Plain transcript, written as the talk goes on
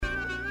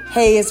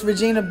Hey, it's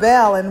Regina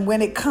Bell, and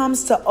when it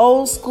comes to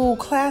old school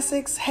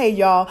classics, hey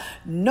y'all,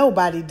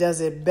 nobody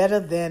does it better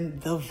than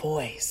The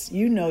Voice.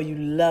 You know you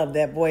love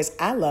that voice.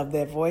 I love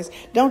that voice.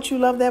 Don't you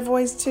love that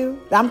voice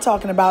too? I'm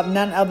talking about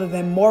none other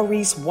than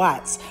Maurice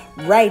Watts,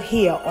 right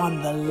here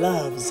on The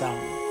Love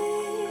Zone.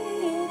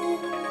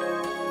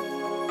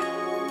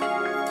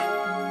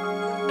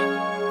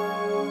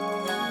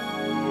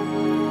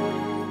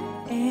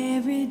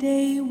 Every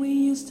day we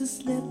used to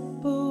slip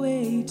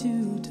away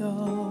to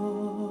talk.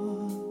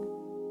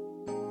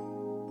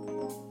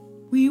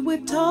 We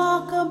would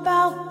talk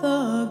about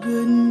the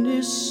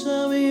goodness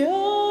of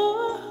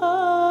your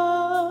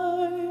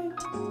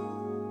heart.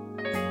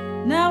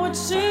 Now it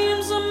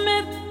seems a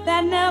myth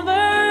that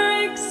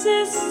never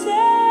existed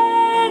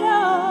at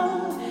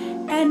all,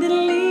 and it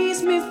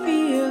leaves me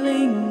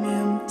feeling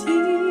empty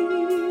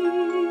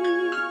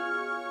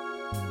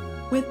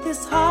with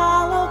this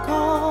hollow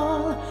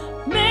call.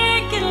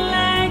 Make it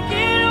like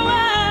it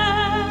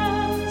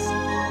was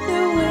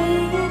the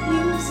way it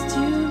used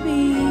to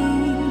be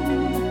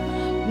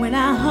when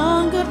I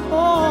hungered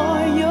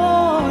for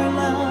your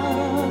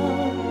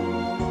love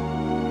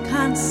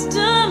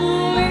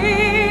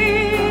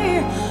constantly.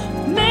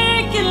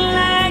 Make it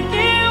like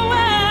it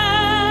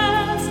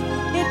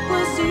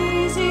was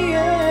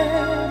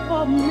easier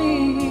for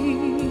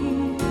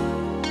me.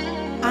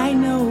 I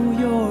know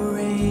you're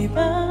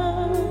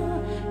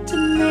able to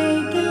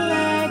make it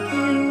like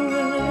it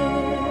was.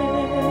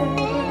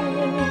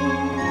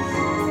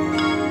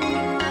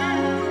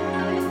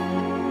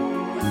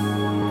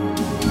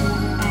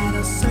 At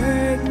a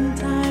certain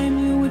time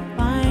you would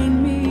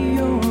find me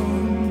on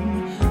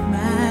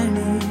my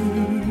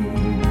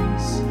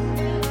knees,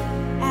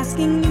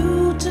 asking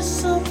you to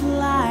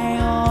supply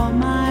all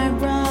my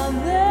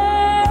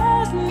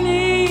brother's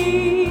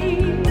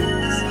needs.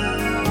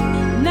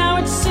 Now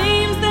it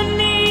seems the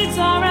needs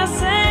are a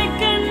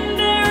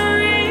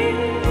secondary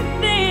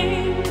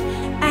thing,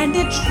 and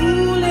it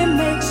truly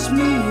makes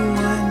me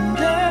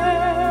wonder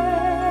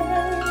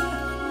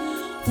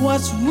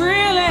what's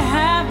really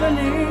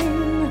happening.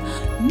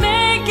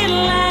 Make it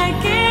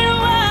like it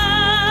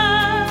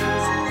was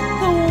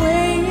the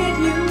way it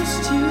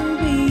used to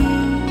be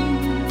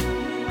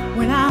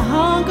when I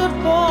hungered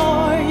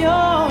for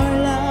your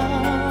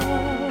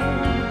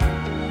love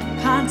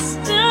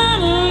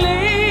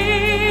constantly.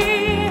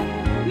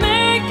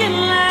 Make it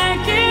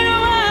like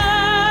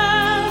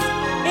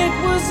it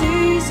was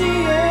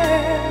easier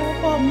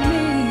for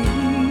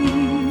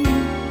me.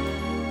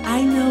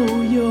 I know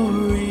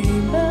you're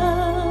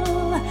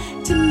able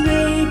to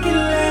make it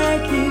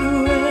like it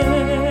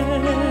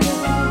was.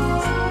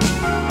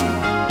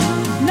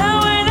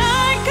 Now when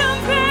I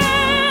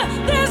compare,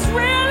 there's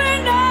really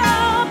no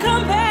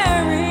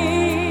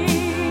comparing.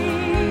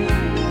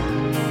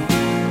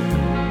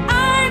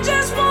 I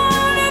just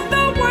want it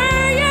the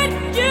way it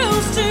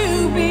used to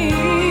be.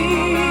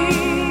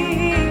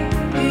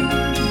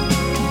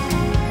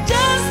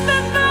 Just the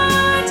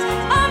thought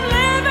of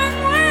living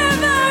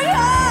without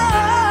your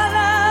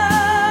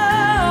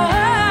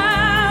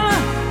love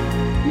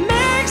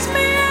makes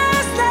me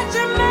ask that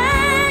you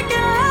make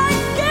it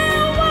like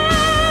it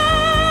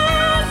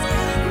was.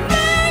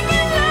 Make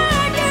it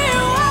like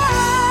it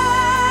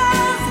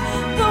was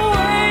the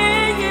way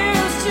it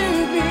used to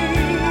be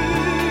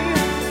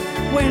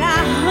when I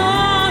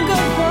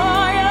hungered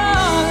for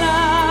your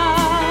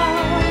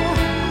love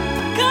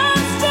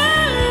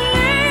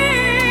constantly.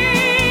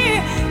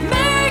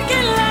 Make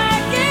it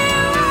like it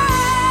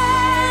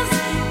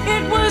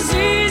was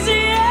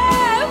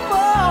easier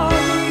for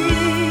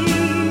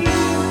me.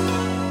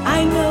 I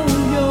know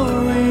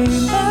you're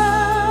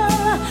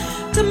able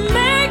to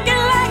make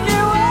it like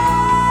it was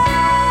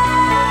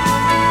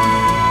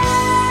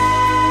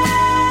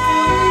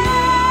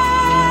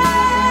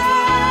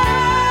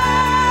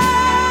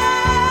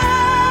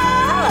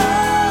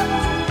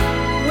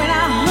when I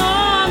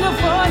hunger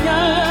for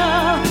your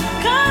love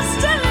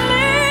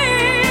constantly.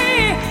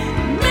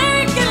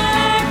 Make it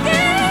like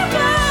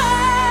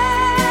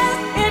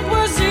it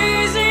was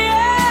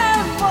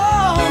easier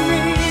for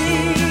me.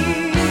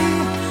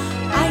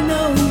 I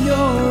know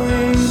you're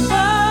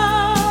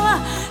able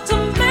to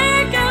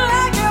make it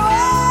like it was.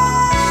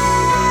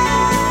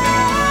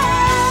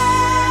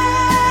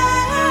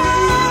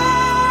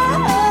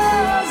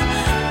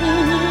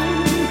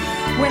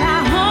 When I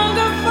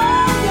hunger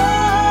for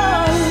your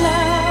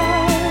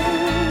love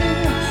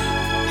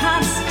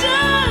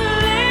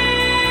constantly.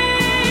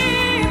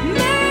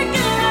 Make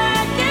it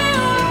like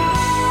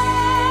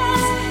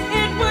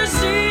it was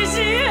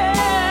easier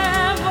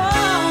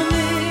for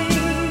me.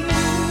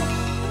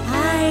 I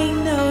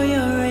know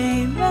you're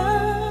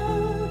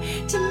able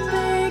to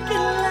make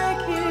it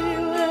like it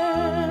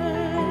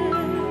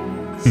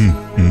was. Ooh,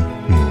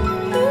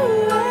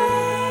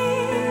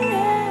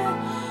 yeah.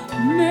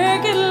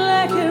 Make it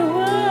like it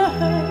was.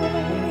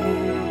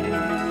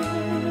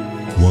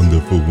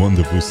 Wonderful,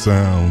 wonderful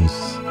sounds.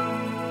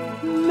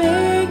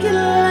 Make it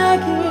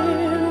like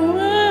it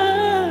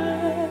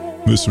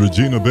was. Miss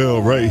Regina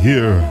Bell right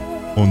here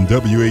on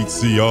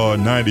WHCR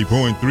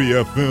 90.3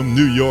 FM,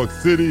 New York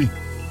City.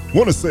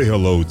 Want to say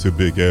hello to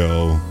Big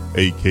L,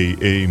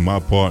 a.k.a. my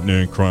partner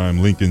in crime,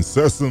 Lincoln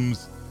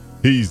Sessoms.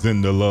 He's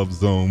in the Love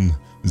Zone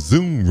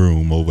Zoom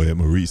room over at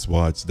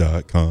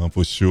MauriceWatts.com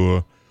for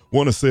sure.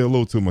 Want to say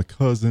hello to my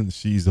cousin.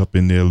 She's up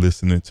in there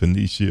listening.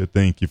 Tanisha,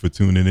 thank you for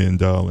tuning in,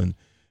 darling.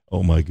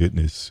 Oh, my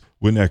goodness.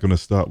 We're not going to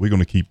stop. We're going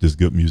to keep this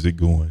good music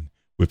going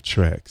with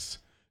tracks.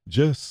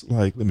 Just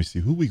like, let me see,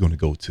 who we going to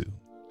go to?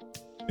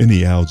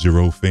 Any Al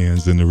Jarreau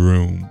fans in the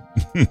room?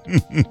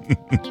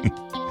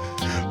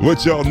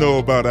 What y'all know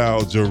about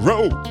Al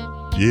Jarreau?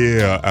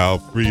 Yeah,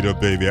 Alfreda,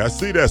 baby. I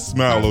see that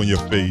smile on your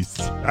face.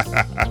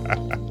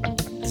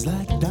 It's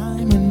like a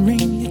diamond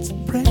ring, it's a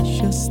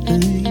precious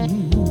thing.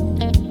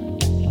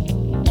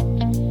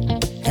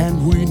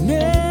 And we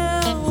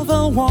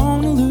never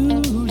want to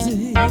lose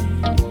it.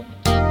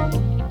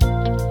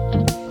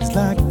 It's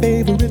like a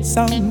favorite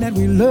song that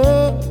we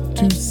love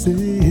to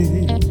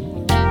sing.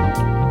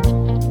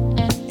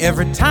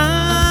 Every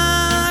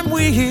time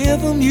we hear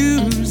the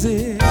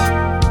music,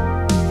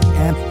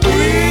 and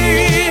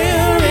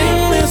we're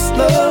in this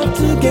love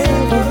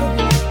together.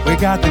 We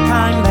got the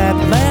kind that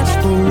lasts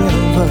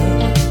forever.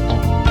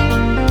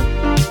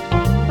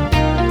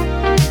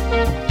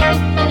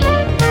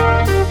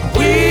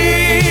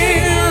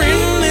 We're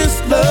in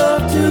this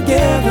love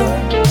together,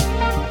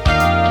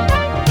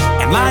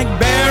 and like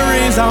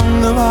berries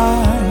on the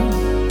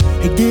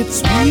vine, it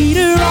gets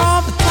sweeter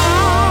all the time.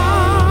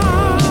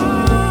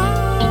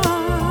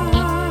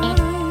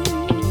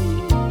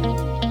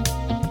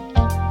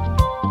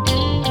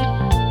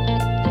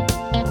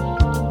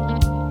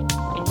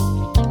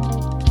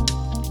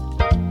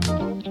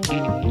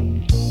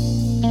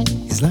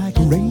 Like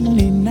a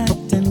rainy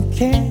night and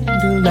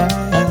candlelight,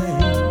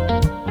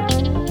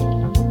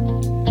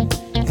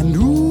 and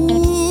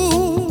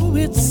ooh,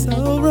 it's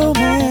so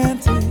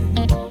romantic.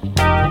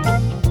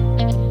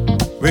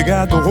 We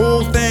got the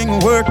whole thing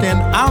working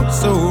out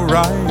so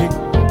right,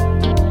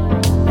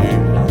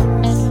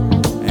 yes.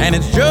 And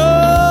it's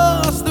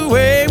just the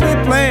way we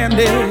planned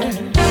it.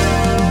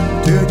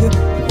 We're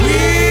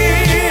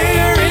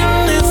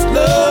in this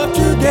love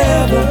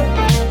together.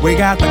 We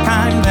got the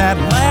kind that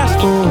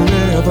lasts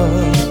forever.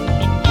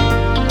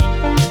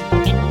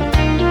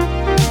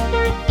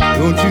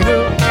 Don't you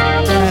know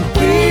that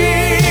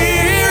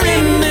we're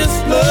in this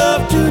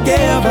love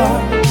together?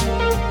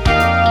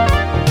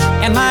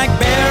 And like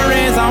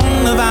berries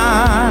on the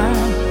vine,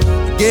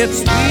 it gets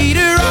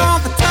sweeter all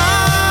the time.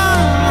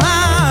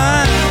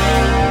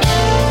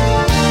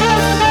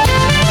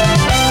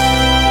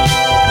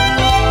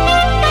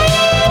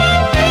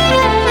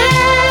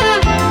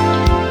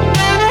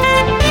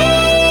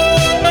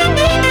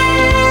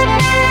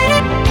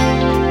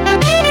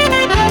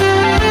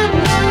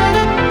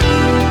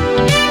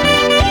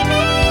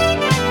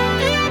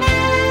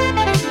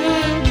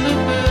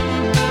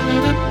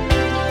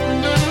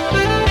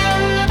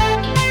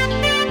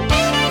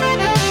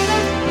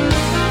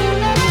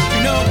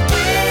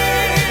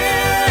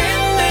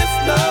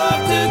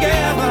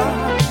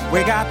 We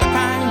got the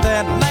kind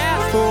that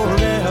lasts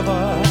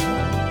forever.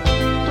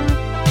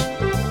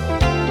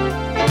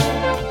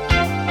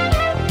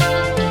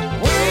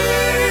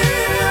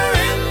 We're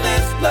in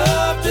this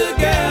love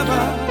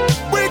together.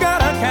 We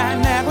got a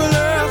kind that will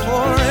last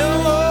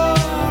forever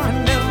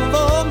and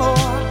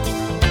evermore.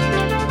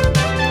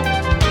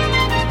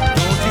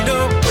 Don't you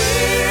know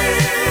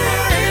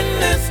we're in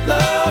this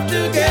love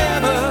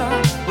together?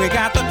 We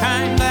got the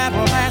kind that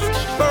will last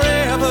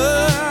forever.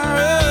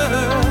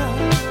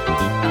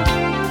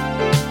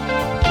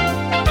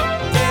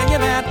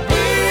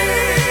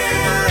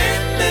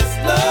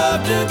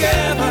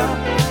 Together,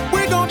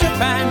 we're going to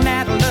find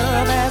that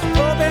love has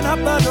opened up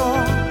the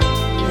door.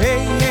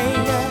 Hey, hey,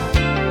 yeah.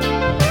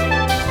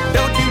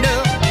 Don't you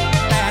know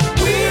that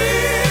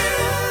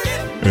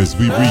we're As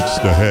we reach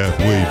the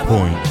halfway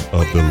point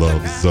of the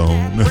Love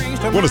Zone,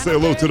 want to say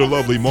hello to the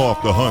lovely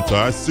Martha Hunter.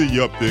 I see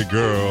you up there,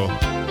 girl.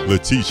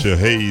 Letitia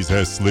Hayes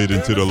has slid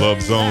into the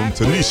Love Zone.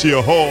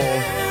 Tanisha Hall,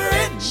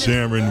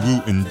 Sharon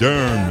Wooten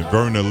Durham,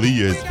 Verna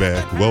Lee is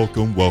back.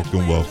 Welcome,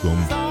 welcome, welcome.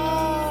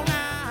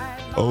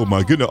 Oh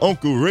my goodness,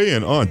 Uncle Ray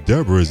and Aunt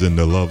Deborah is in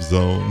the Love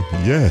Zone.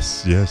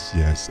 Yes, yes,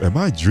 yes. Am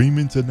I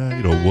dreaming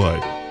tonight or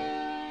what?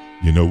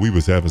 You know, we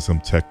was having some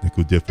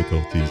technical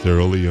difficulties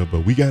earlier,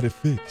 but we got it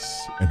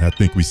fixed. And I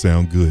think we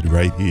sound good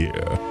right here.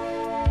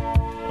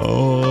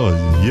 Oh,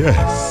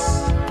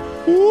 yes.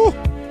 Woo.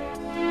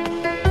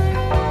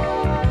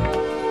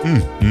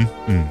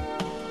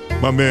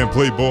 My man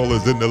Play Ball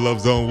is in the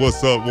Love Zone.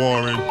 What's up,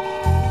 Warren?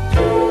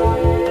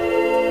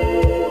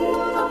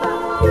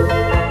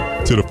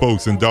 To the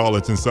folks in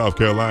Darlington, South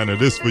Carolina,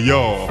 this for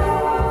y'all.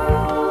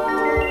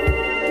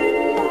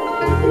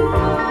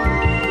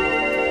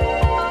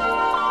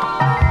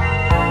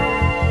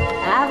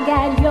 I've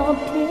got your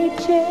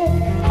picture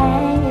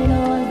hanging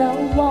on the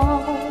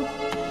wall.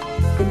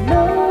 It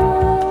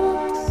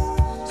looks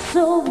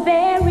so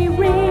very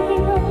real.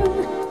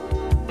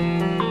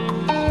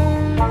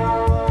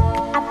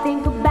 I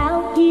think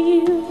about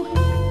you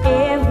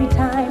every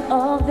time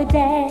of the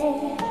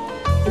day.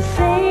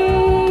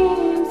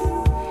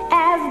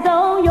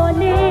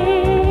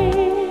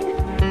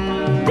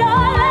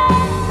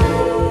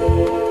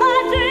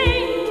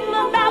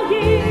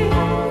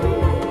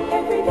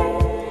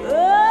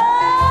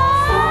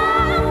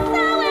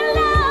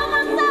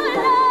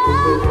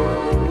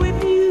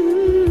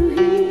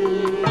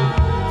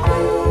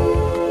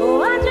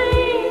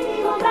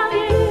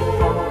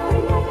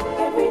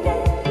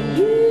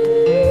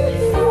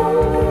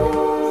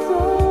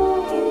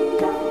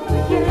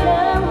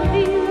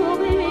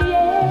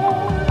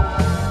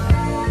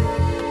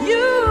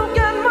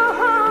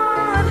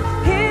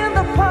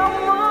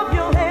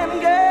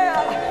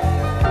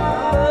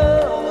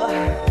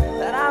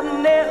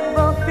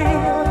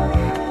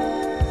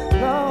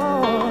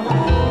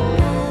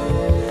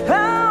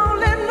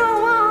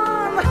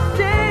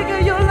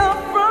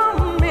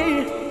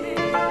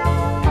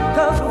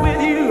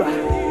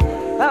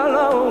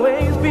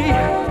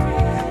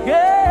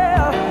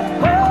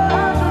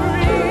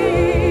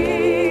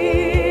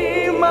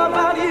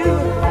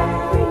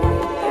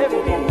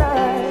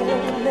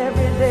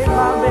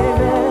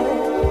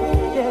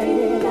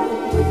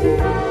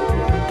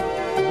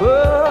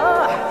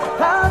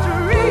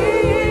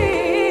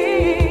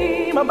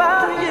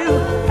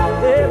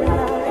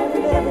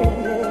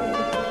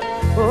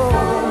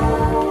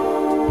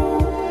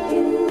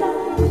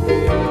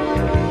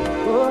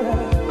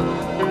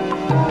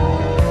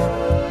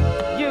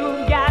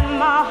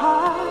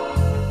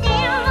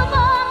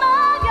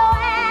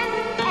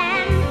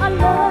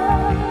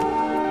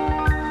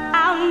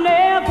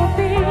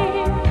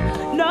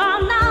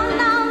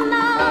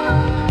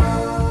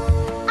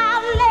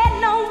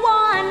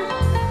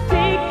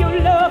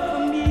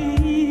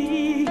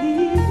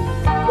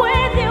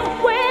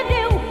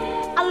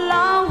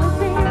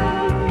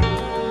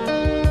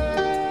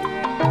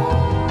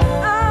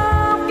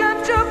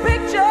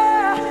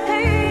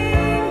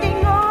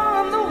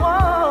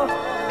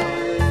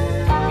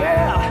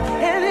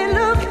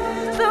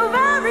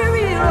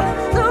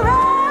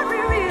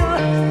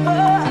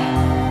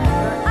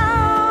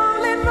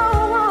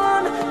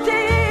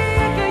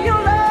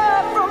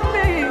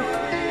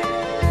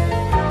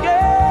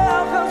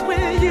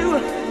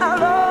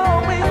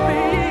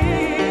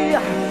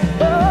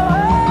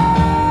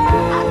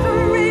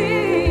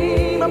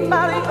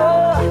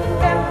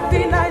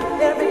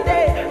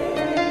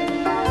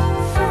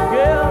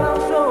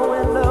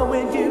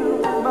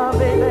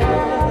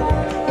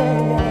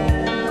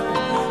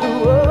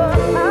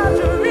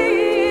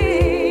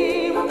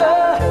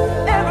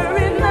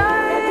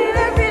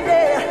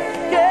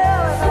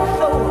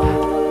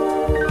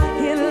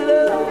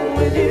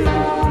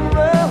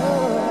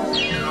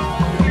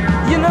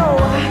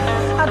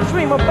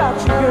 dream about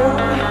you, girl,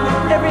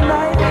 every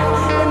night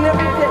and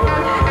every day.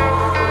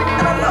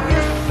 And I love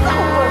you so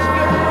much,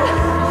 girl.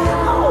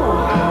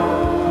 Oh.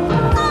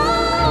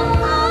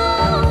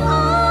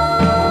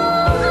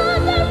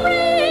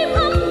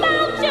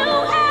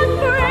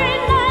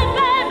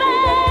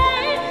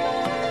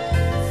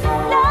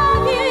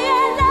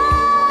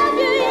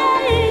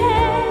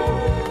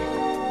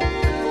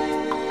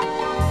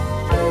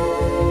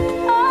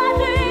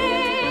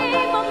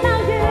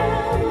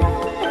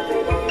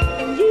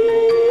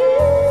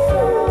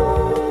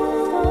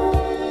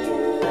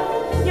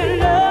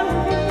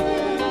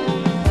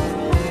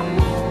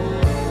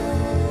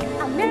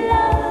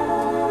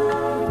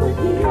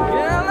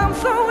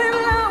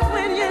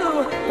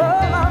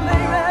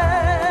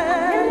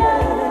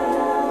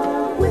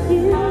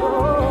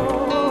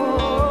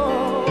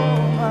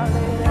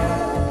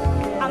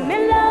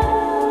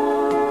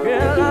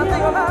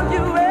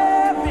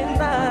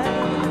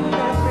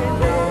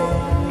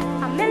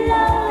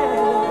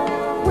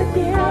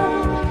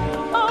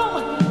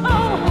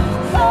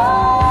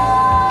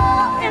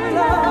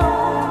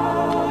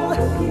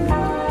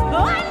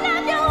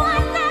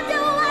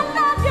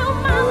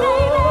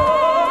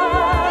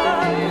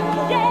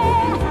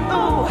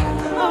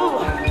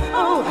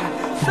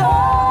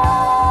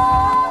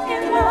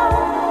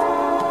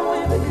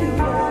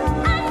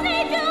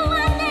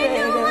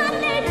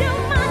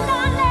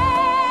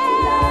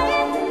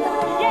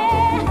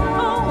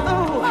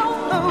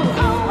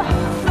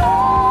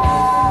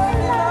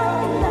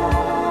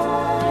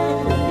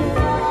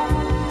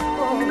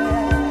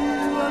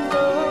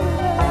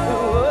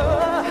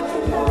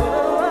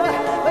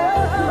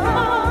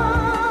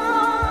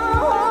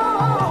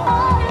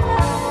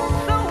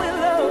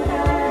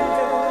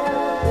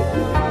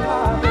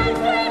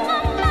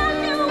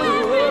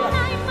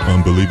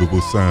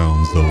 Unbelievable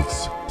sounds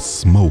of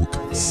Smoke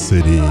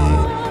City.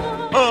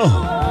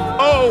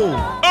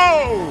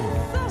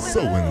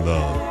 So in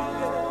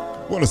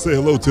love. Want to say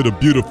hello to the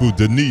beautiful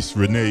Denise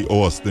Renee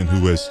Austin,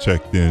 who has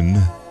checked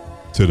in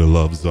to the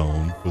Love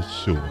Zone for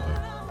sure.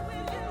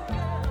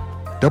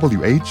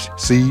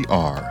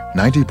 WHCR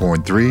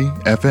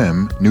 90.3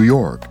 FM, New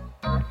York.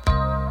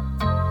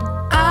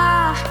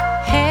 I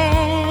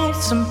had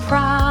some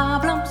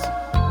problems,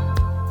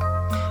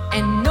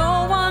 and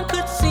no one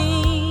could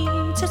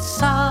seem to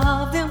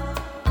solve them.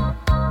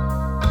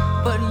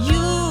 But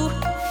you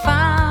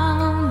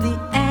found the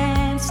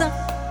answer.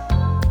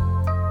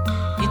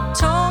 You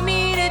told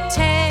me to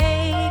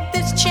take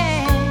this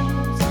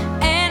chance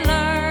and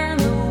learn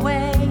the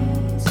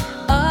ways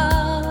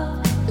of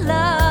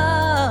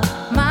love,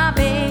 my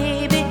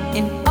baby,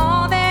 and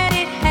all that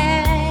it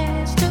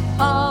has to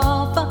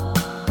offer.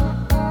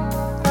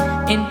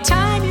 In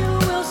time you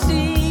will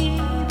see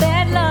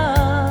that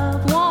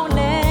love won't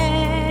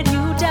let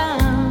you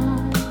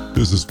down.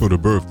 This is for the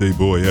birthday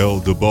boy, El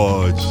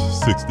DeBarge,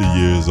 60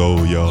 years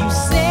old, y'all. You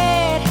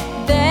said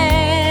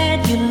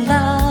that you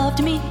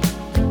loved me,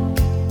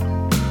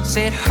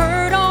 said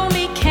hurt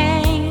only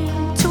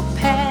came to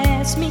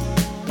pass me.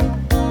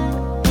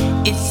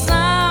 It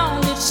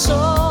sounded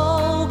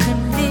so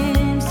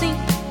convincing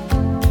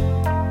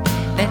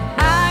that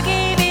I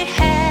gave it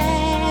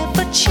half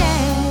a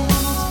chance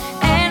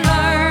and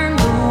learned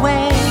the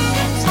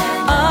ways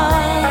of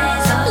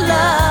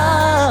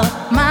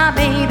love, my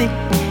baby.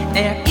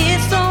 There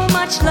is so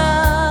much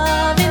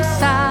love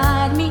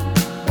inside me,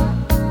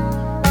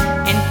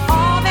 and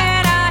all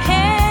that I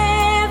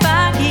have,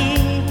 I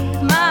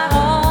give my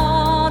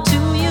all to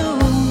you.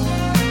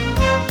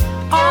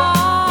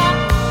 All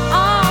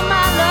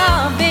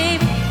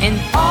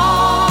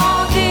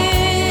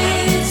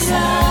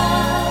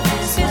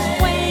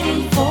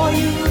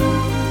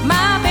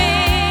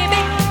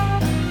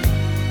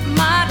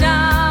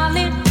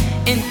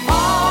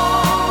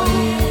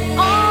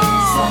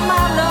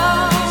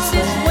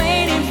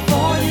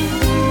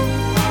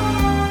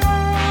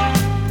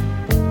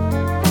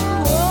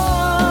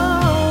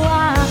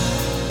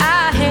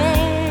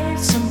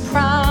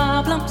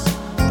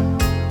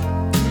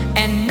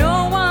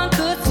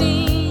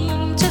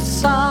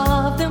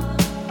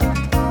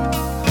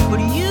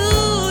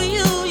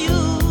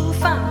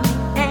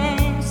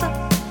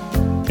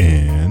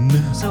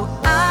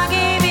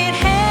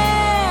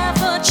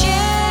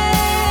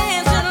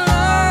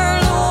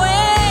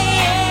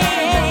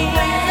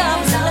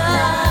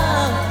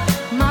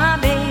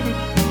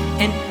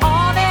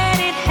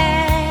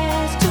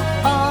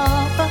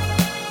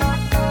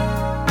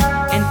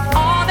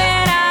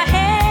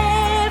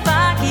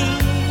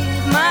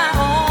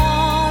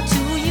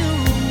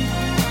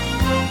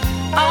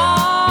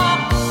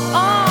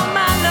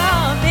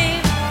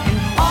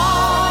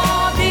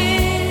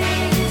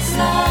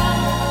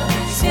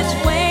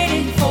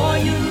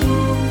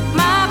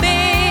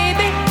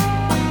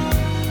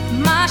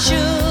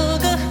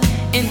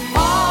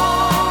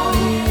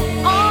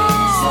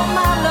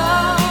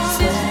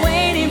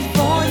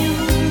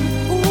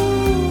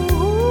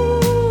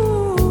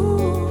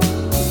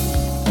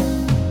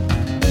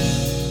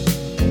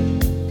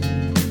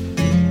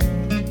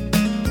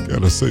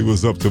Gotta say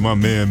what's up to my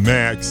man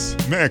Max.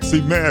 Maxie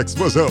Max,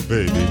 what's up,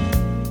 baby?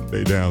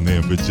 They down there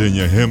in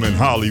Virginia, him in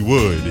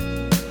Hollywood.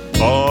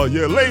 Oh,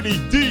 yeah, Lady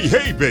D,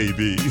 hey,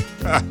 baby.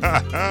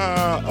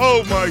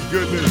 Oh, my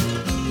goodness.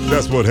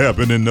 That's what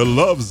happened in the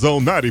Love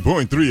Zone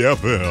 90.3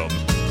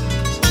 FM.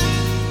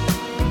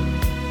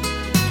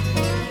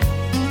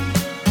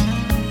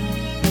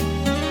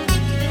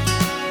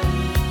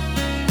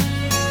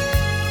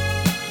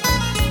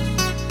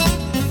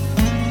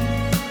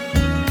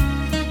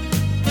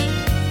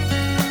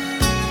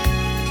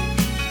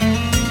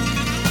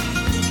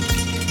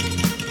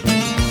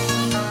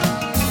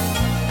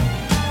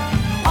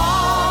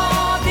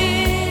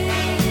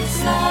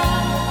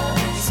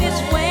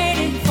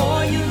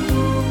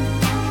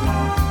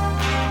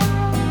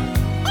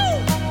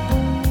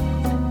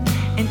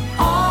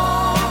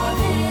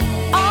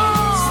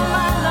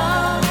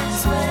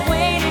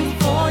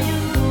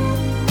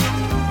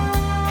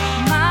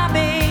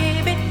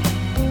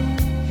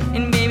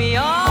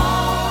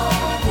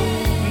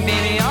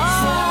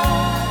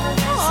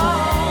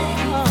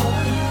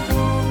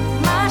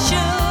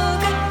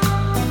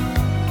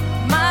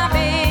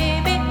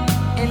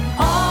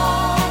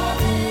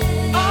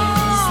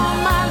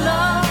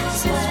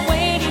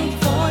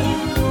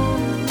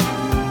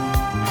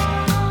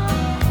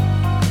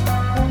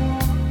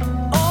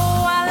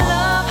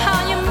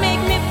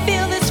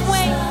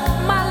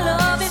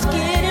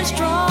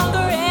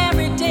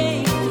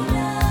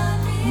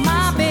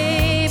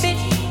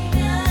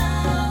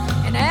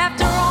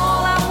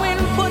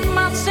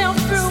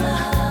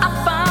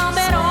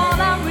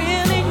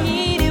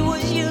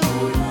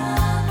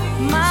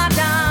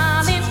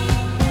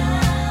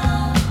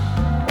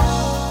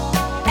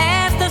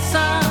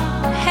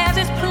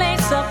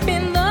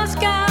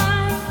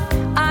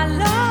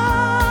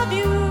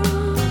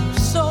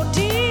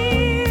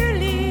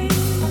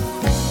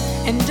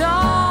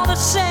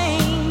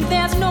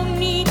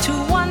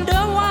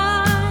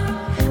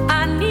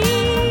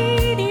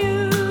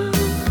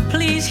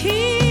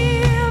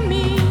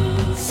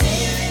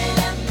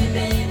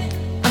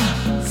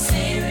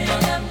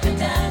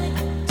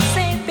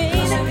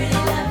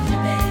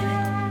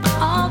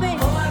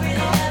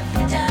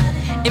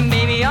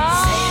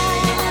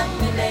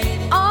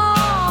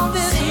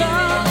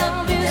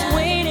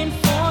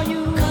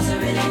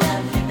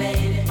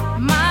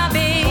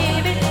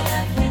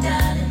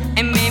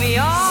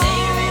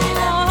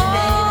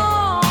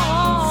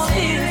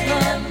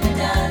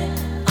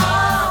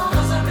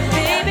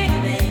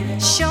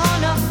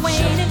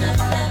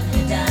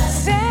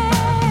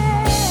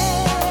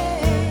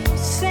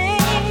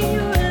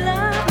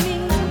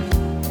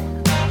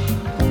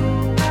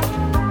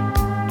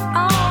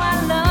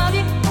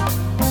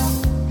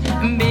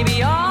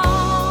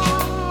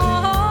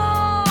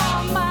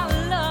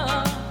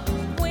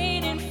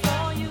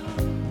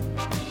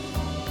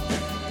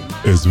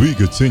 As we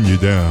continue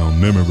down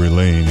memory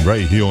lane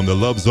right here on the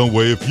Love Zone,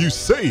 where if you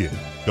say it,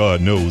 God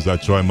knows I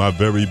try my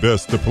very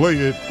best to play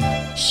it.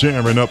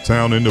 Sharon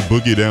Uptown in the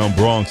Boogie Down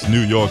Bronx,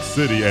 New York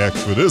City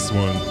asks for this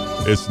one.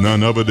 It's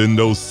none other than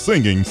those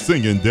singing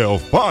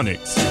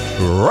Delphonics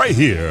right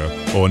here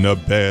on the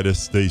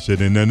baddest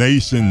station in the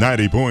nation,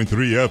 90.3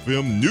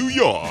 FM, New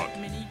York.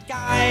 Many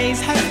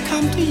guys have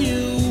come to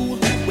you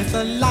with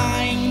a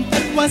line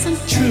that wasn't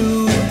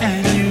true,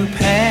 and you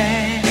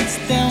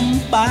passed them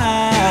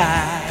by.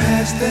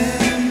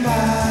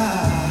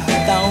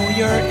 Though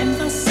you're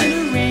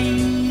innocent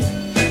ring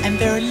and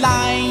their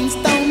lines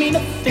don't mean a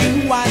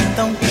thing, why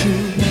don't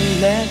you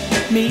let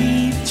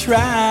me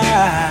try?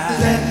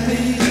 Let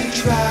me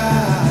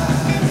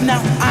try.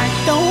 Now I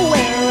don't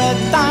wear a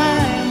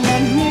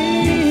diamond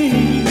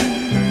ring.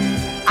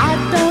 I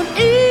don't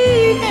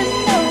even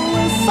know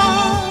a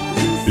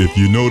song. If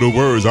you know the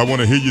words, I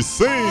want to hear you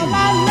sing. All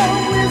I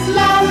know is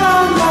la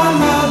la la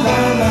la la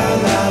la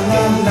la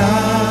la la.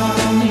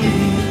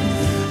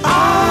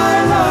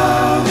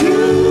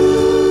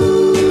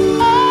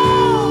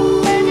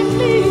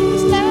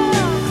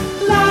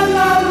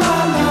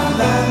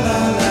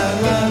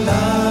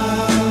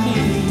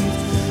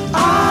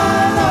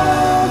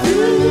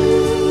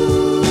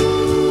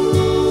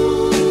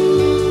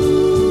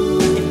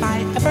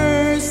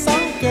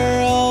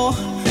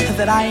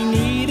 That I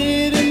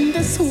needed in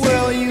this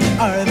world, you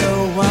are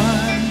the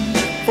one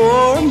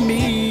for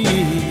me.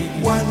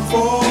 One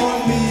for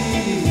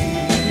me.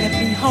 Let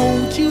me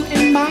hold you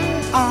in my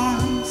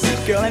arms,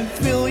 girl, and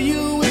thrill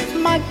you with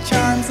my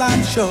charms.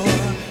 I'm sure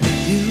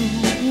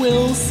you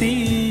will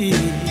see.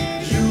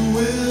 You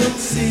will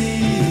see.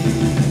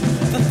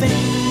 The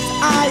things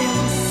I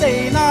am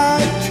saying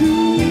are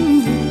true.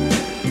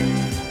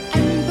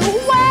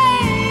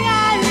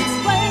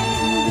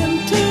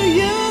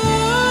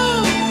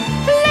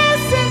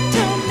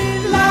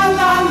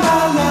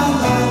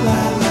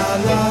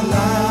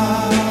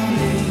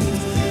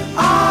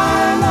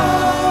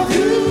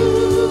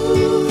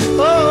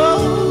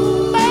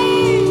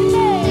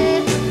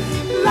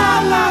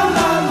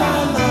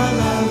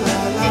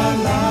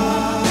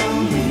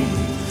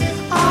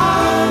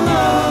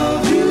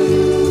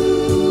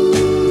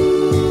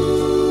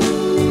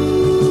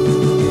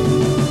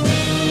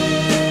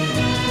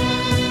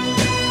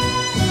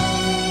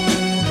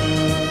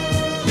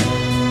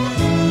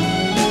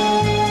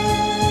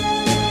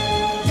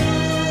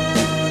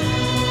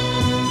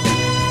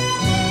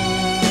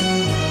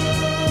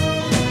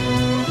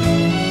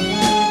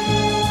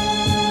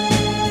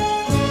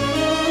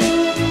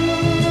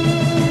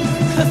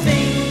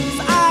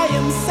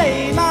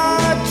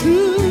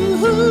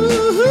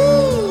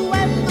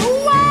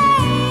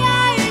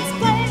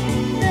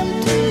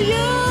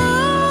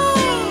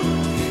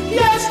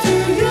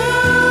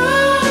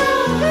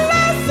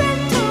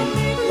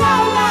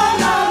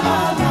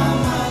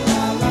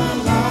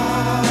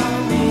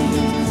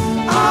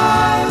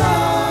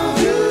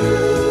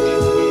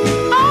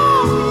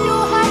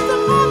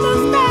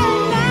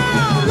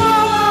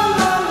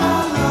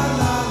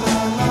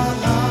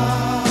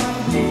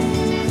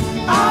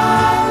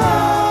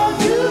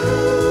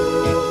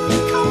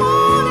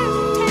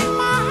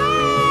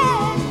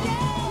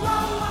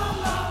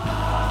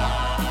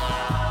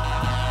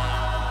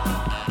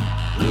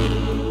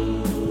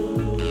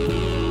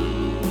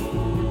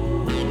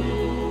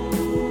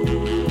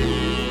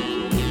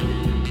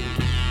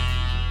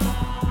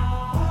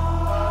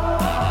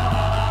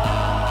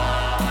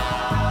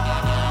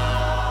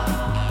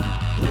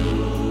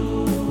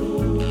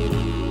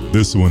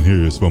 This one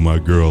here is for my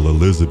girl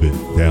Elizabeth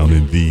down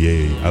in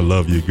VA. I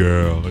love you,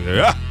 girl.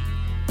 Yeah.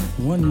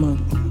 1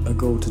 month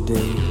ago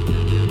today,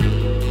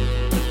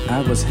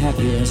 I was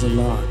happy as a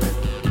lark.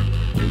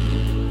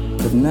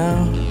 But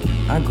now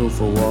I go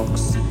for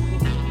walks,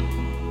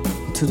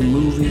 to the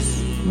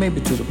movies,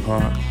 maybe to the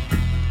park.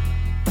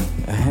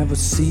 I have a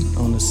seat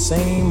on the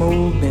same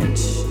old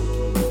bench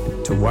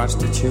to watch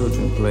the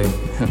children play.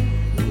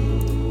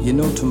 You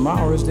know,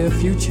 tomorrow is their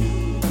future.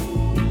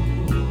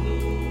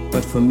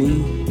 But for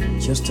me,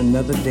 just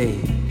another day.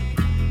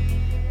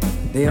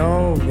 They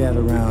all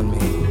gather around me.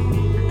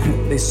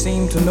 They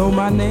seem to know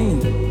my name.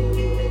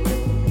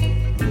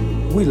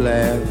 We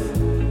laugh,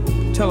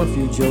 tell a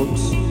few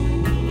jokes,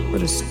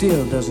 but it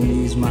still doesn't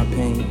ease my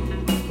pain.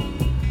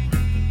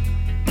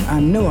 I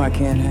know I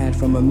can't hide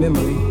from a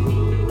memory,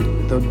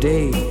 though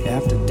day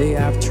after day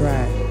I've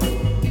tried.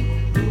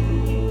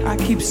 I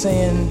keep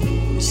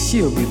saying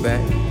she'll be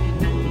back,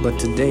 but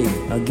today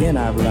again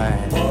I've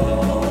lied.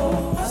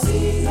 Oh, I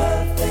see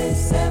her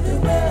face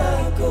everywhere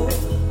I go,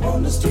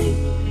 on the street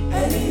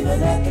and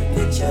even at the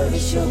picture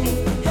show.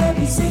 Have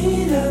you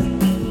seen her?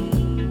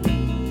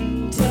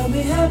 Tell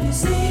me, have you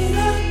seen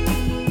her?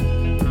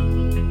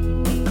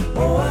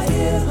 Oh, I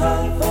hear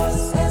her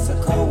voice as the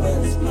cold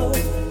winds blow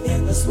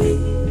in the sweet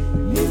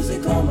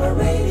music on my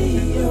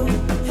radio.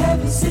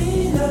 Have you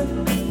seen her?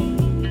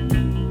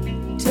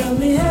 Tell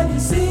me, have you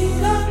seen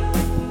her?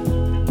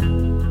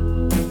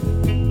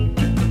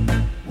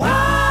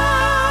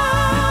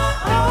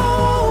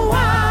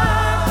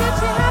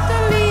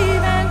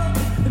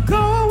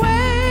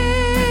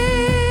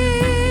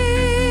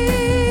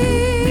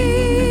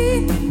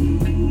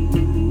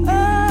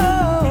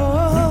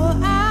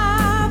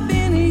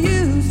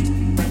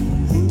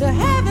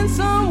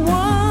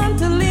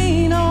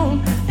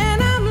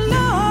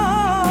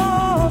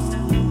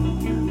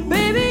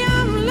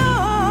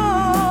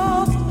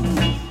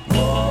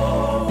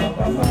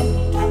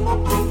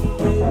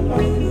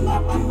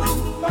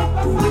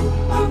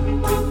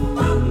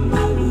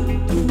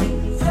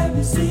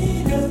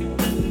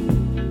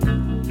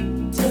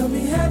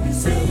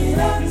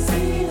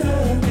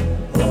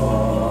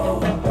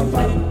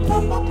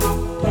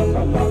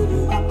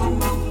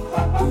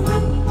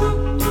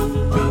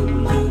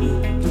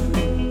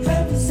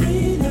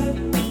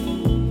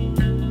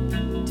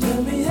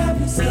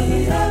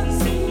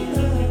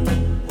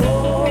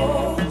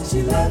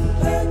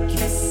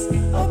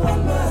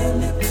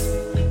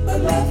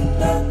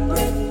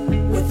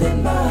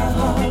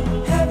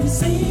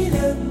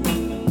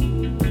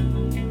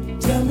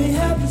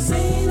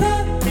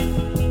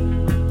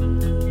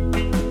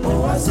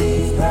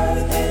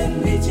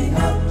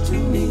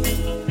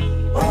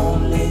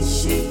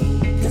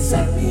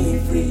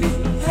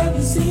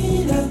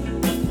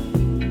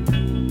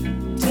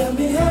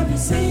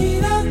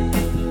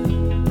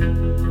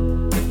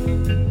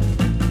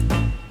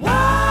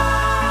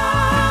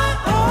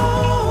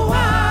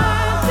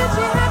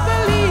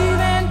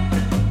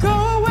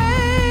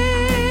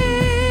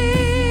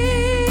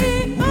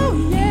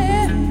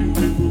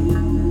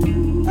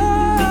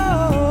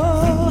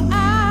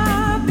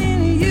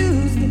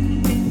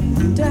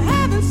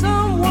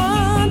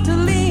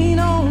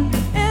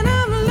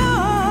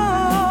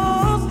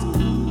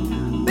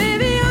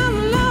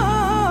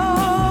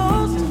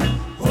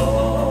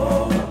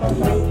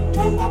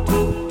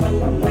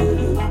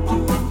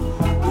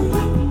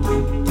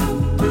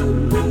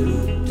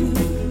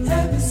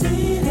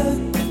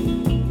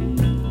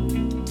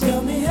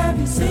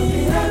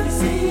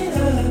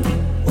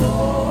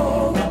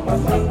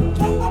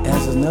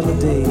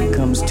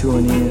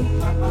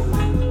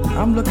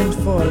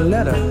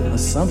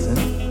 Something,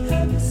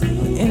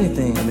 or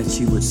anything that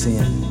she would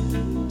send.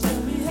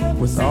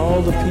 With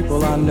all the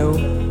people I know,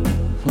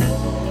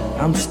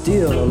 I'm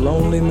still a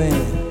lonely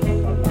man.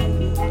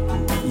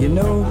 You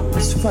know,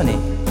 it's funny.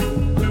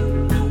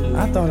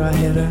 I thought I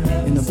had her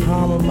in the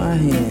palm of my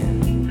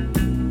hand.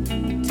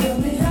 Tell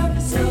me, have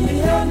you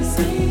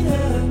seen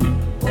her?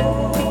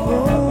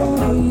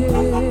 Oh, yeah.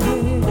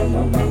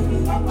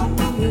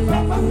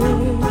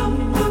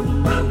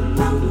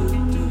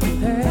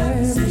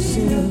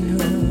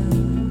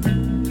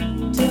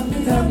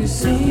 Have you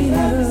seen her?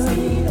 Have you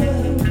seen her?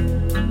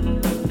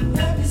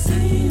 Have you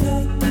seen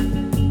her?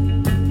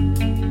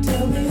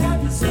 Tell me,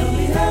 have you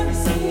seen her?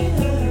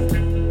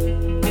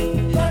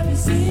 Have you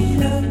seen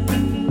her?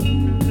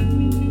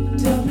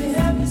 Tell me,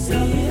 have you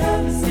seen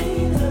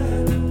her?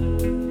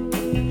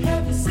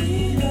 Have you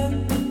seen her?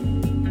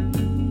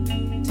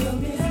 Tell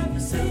me, have you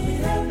seen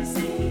her?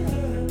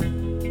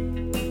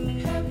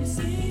 Have you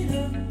seen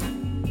her?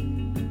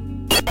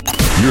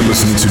 You're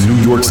listening to New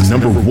York's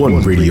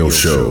 #1 radio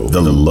show,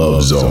 The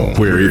Love Zone,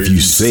 where if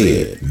you say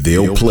it,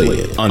 they'll play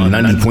it on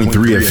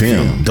 90.3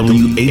 FM,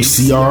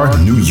 WHCR,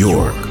 New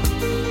York.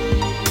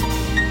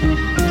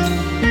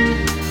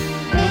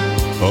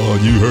 Oh,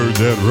 you heard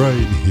that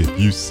right. If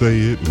you say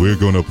it, we're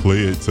gonna play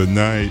it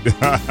tonight.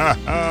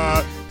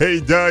 Hey,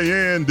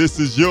 Diane, this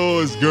is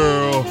yours,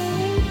 girl.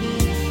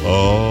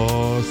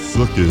 Oh,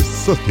 suck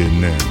it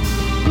now.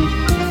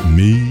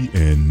 Me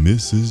and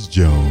Mrs.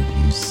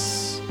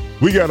 Jones.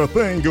 We got a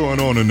thing going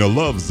on in the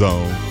Love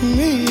Zone.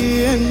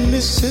 Me and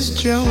Mrs.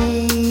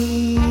 Jones.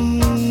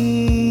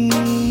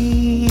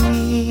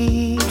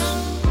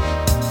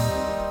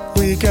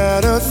 We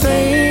got a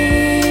thing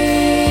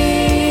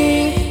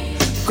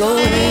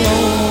going on.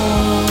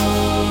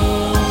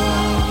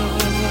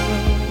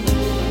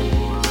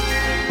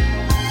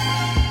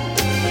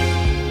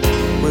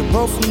 We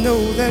both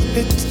know that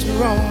it's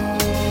wrong,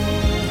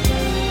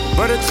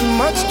 but it's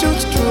much too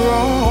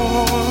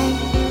strong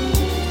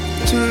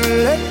to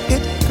let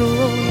it go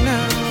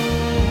now.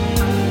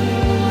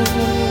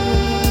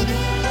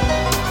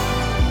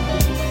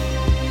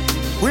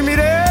 We meet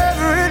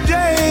every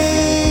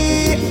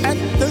day at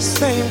the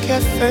same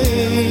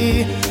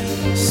cafe,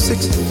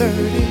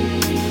 6:30,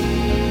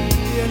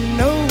 and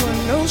no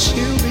one knows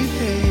she'll be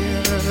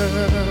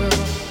there.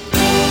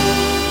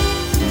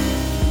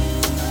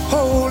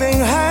 Holding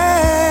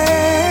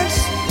hands,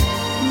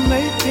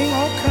 making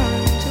all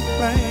kinds of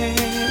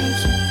plans,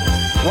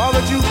 while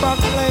the jukebox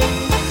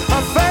plays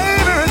our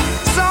favorite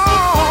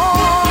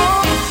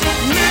song.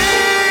 Me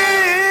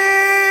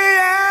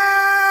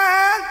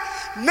and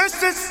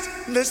Mrs.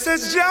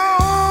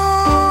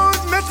 Jones,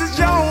 Mrs.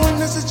 Jones,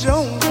 Mrs.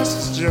 Jones,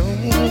 Mrs.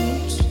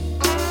 Jones.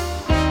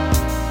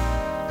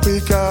 We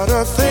got a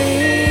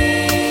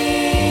thing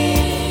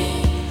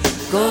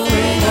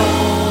going on.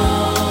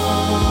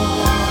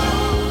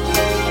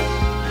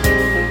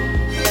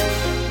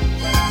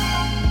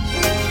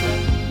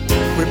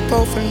 We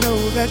both know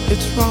that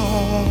it's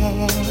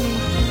wrong,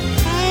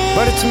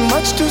 but it's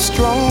much too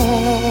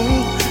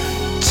strong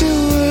to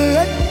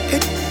let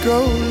it go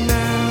now.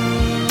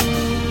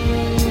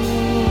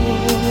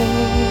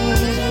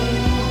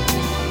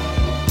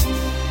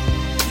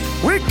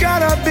 We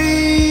gotta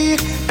be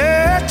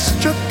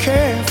extra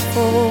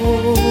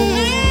careful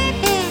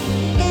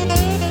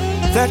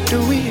that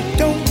we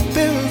don't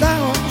build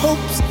our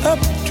hopes up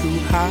too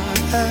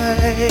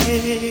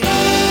high,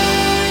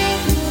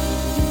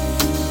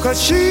 'cause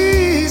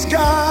she's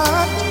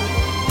got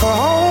her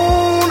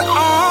own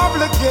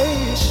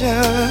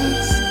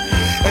obligations,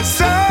 and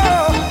so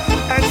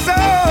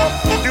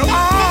do I.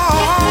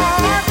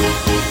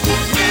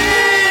 Me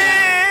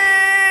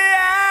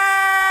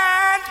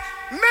and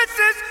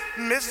Mrs.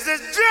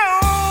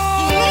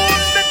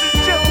 Jones, Mrs.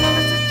 Jones,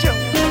 Mrs.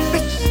 Jones,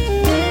 Mrs.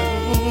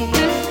 Jones.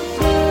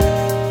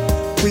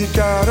 We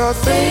got a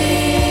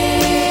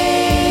thing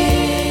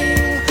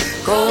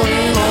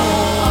going on.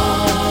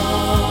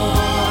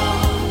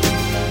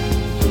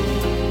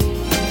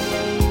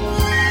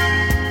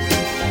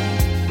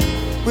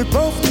 We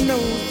both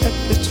know that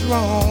it's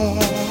wrong,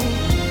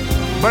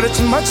 but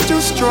it's much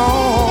too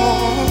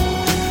strong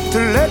to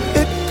let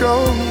it go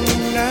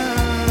now.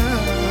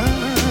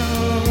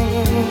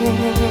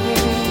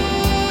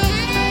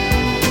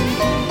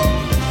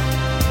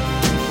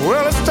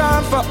 Well, it's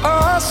time for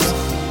us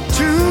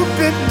to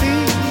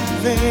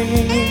believe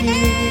in.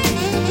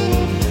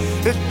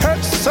 It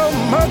hurts so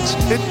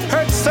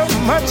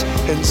much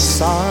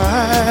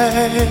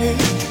inside.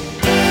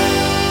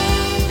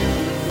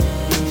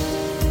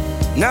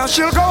 Now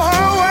she'll go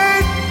her way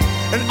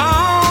and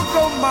I'll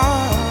go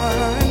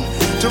mine.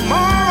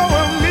 Tomorrow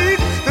we'll meet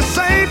the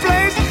same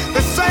place,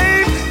 the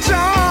same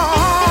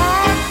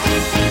time.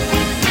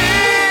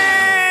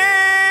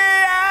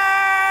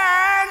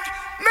 And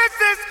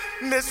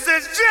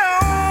Mrs.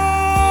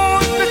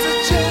 Jones, Mrs.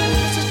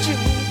 Jones, Mrs.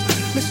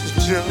 Jones, Mrs.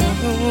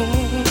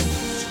 Jones.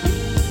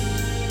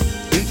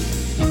 We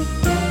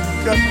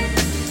got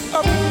a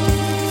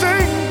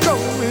thing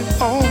going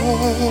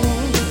on.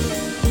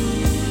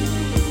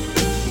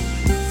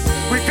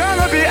 We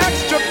gotta be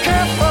extra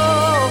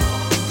careful.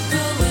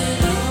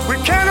 We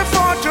can't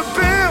afford to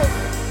build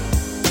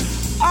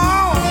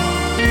our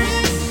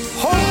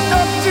hopes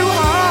up too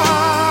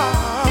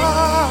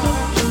high.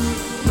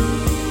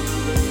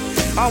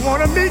 I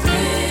wanna meet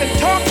and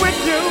talk with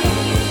you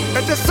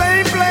at the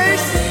same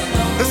place,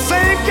 the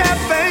same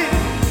cafe,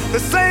 the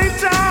same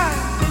time.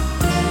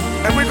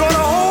 And we're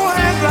gonna hold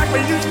hands like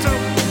we used to.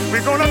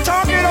 We're gonna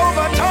talk it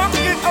over, talk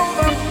it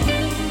over.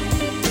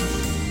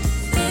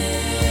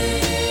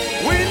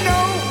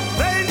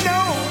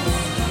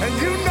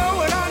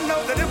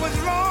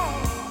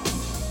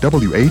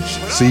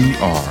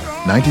 WHCR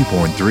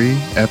 90.3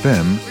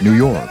 FM, New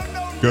York.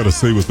 Gotta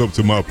say what's up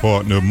to my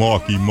partner,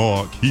 Marky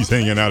Mark. He's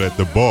hanging out at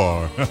the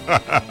bar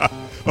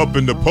up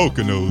in the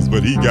Poconos,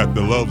 but he got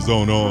the Love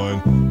Zone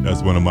on.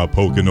 That's one of my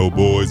Pocono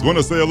boys.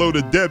 Wanna say hello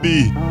to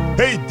Debbie.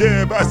 Hey,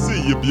 Deb, I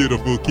see you,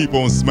 beautiful. Keep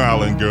on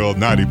smiling, girl.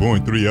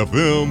 90.3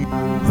 FM.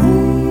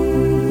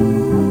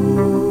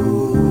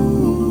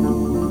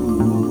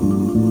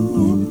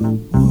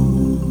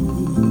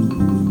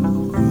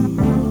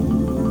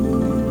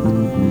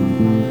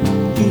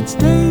 Each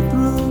day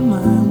through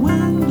my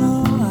window,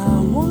 I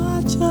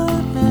watch her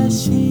as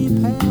she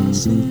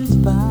passes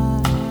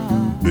by.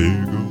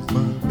 There goes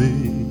my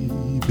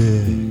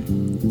baby.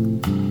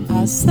 I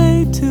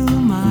say to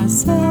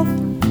myself,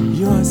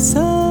 you're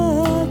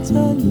such a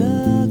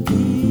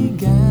lucky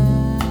guy.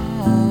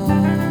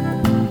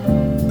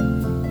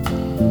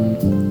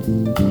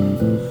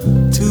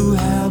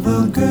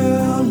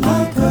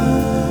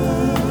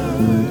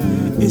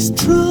 She's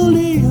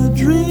truly a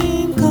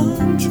dream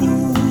come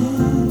true.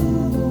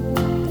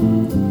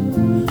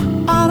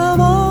 Out of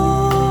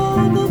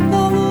all the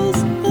fellas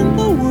in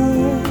the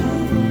world,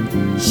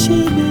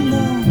 she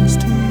belongs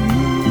to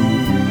you.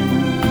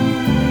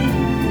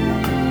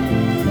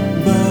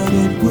 But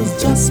it was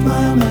just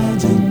my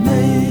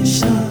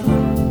imagination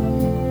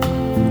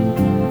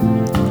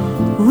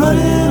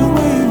running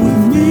away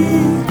with me.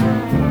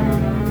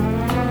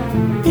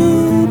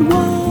 It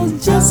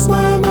was just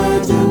my imagination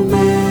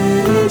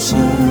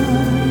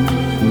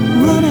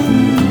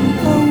running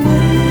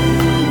away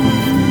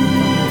with me.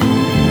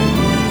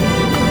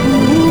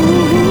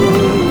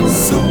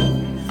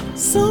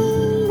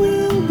 Soon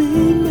we'll be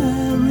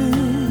married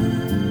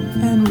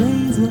and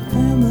raise a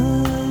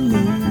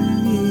family.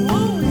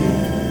 Oh,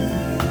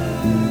 yeah.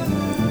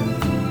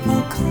 A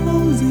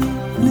cozy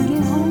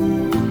little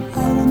home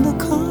out in the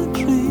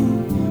country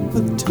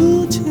with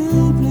 2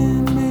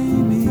 children,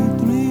 maybe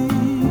 3.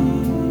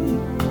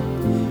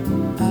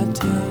 I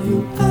tell you,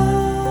 I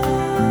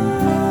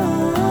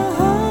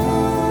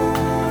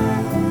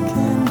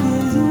can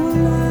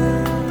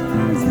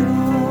visualize it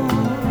all.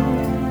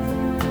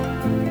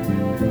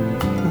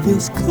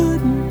 This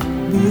couldn't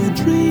be a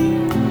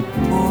dream,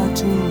 for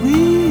too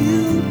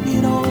real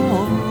it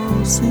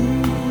all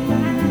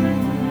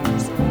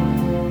seems.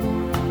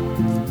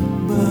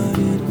 But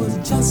it was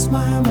just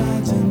my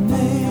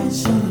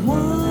imagination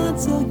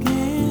once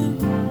again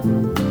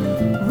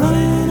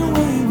running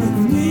away with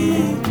me.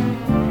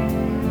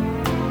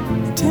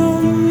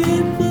 Tell you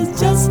it was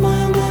just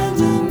my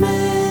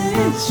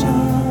imagination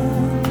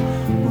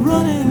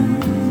running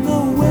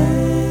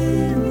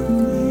away with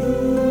me.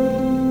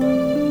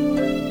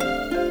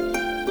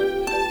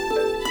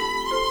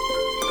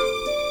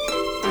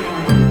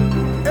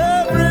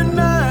 Every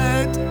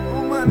night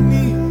on my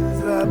knees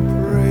I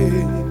pray,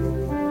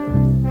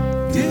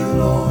 dear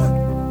Lord,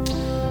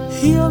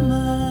 hear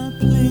my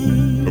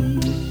plea.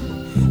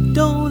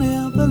 Don't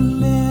ever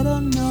let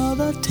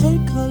another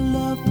take her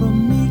love from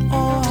me,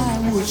 or I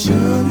will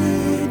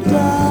surely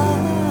die.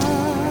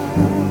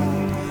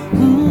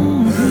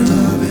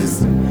 Love is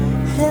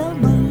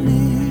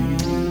heavenly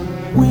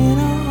when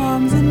her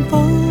arms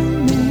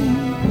enfold me.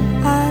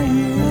 I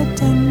hear a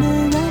tender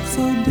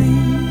rhapsody,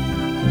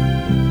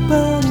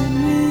 but in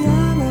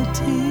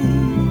reality,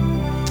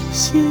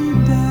 she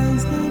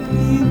doesn't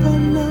even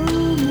know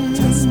me.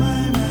 Just my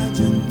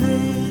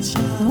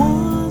imagination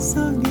once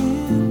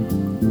again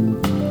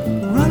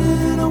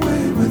running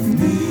away with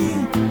me.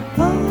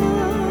 Oh,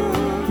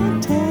 I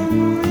tell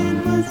you it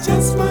was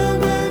just my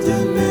imagination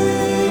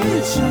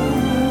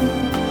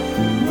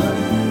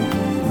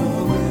running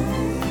away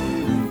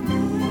with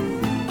me.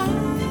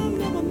 I've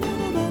never met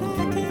her, but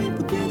I can't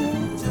forget her.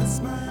 Just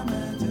my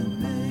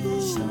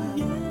imagination.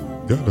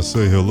 Gotta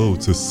say hello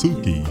to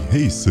Suki.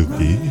 Hey,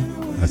 Suki.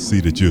 I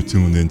see that you're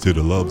tuned into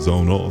the Love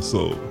Zone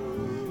also.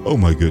 Oh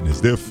my goodness,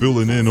 they're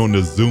filling in on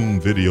the Zoom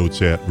video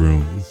chat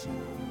room.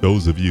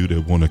 Those of you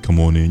that want to come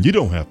on in, you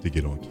don't have to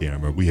get on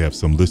camera. We have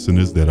some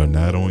listeners that are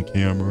not on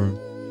camera,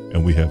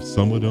 and we have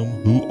some of them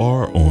who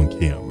are on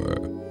camera.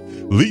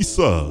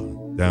 Lisa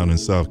down in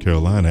South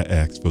Carolina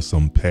asked for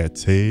some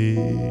Patti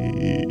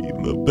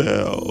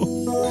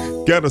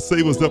LaBelle. Gotta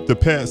say what's up to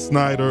Pat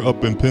Snyder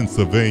up in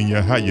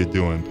Pennsylvania. How you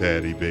doing,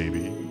 Patty,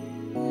 baby?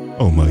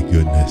 Oh my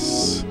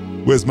goodness.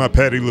 Where's my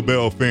Patti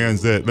LaBelle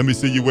fans at? Let me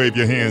see you wave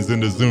your hands in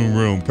the Zoom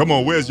room. Come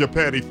on, where's your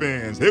Patti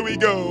fans? Here we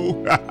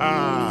go.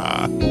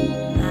 I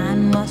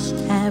must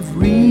have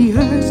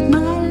rehearsed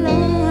my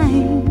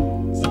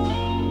lines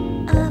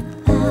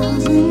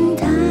 1,000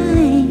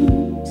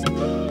 times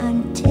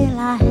until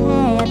I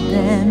had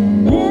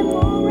them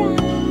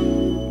memorized.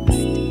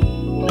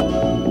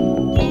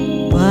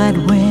 But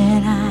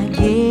when I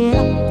get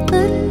up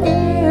the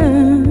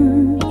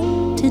nerve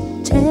to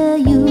tell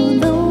you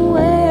the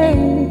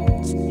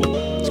words,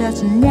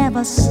 just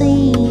never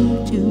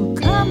seem to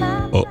come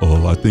out.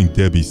 Uh-oh, I think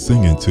Debbie's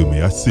singing to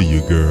me. I see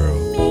you, girl.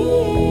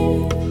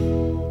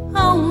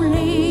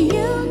 Only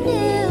you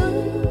knew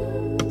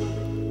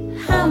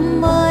how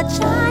much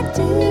I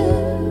do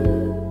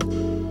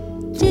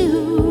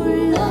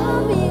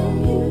love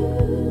you.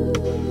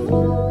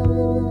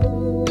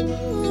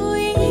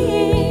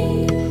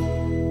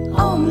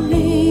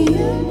 Only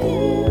you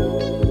knew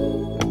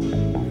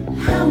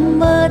how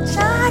much I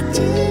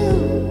do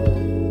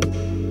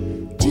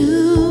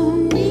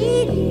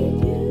need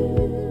you.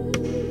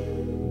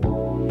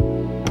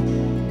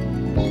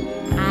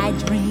 I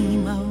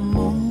dream of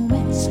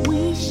moments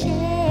we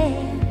share,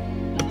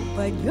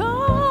 but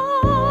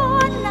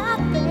you're not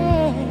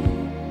there.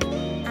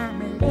 I'm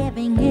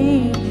living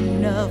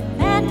in a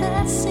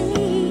fantasy,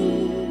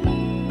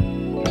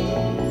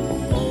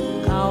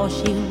 'cause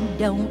you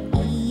don't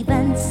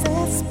even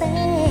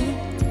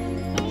suspect,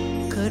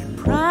 could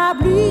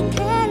probably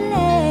care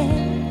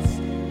less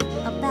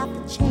about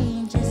the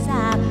changes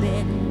I've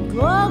been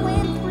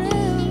going through.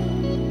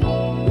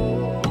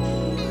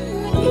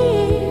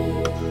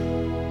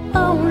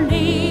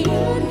 Only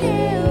you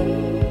knew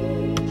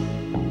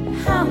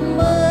how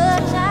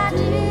much I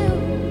do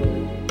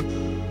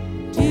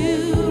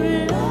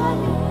love you.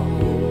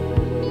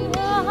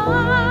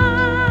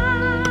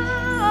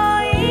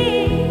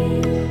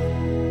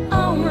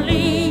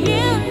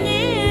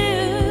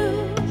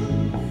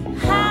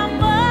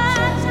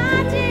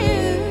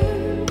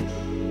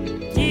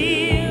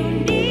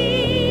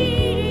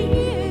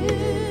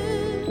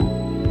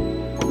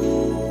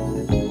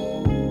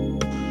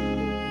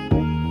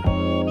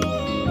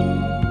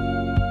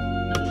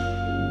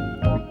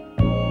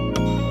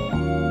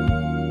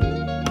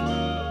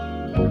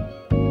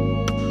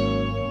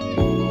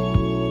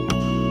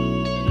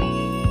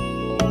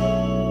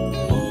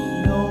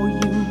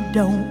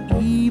 don't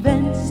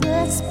even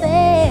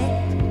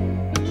suspect.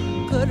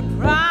 Could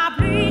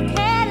probably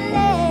care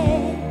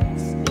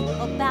less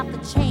about the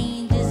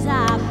changes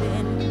I've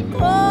been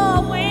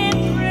going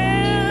through.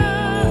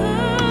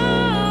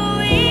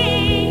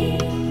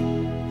 If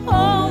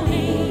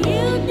only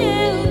you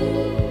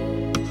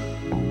knew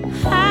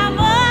how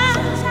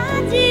much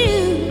I do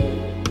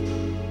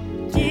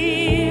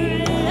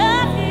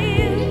love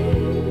you.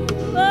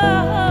 Oh,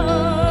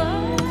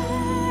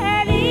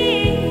 and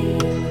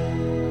if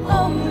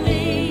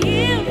only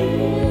you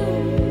knew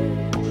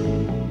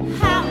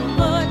how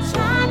much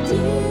I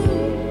do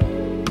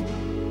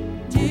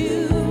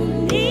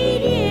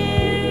need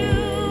you.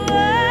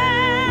 Oh,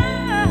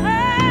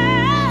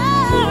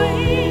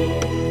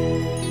 if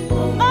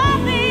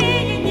only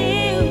you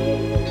knew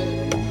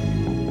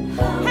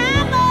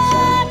how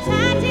much I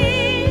do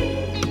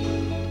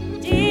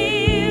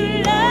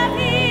love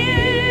you.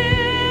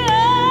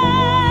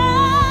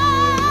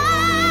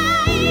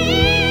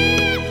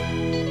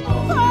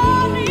 Oh,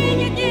 only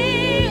you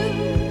knew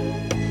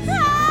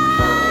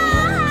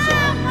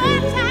how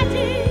much I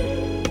do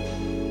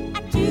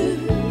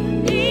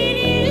need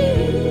you.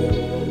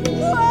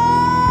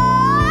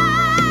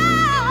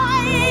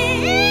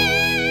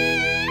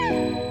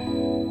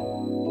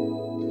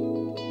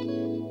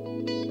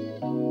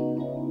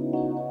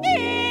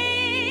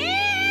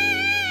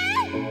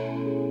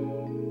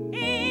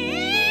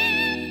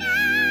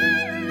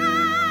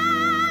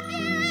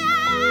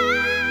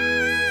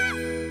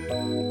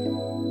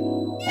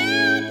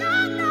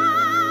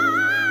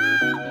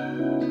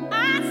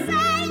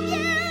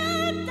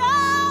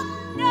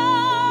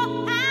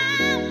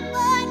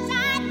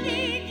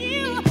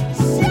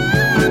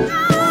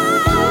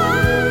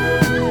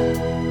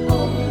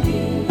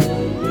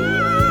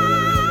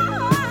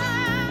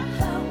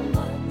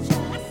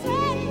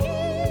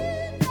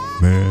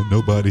 Man,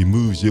 nobody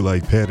moves you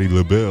like Patti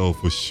LaBelle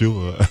for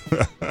sure.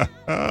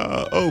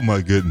 Oh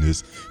my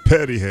goodness.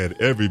 Patti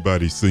had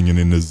everybody singing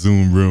in the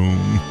Zoom room.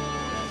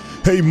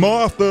 Hey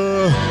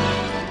Martha,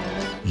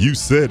 you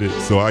said it,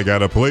 so I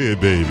gotta play it,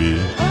 baby.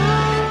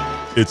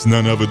 It's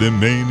none other than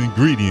Main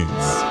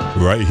Ingredients,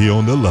 right here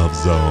on the Love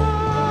Zone.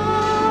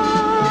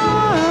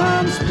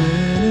 I'm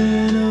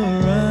spinning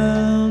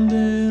around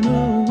in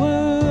a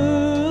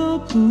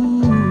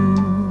whirlpool.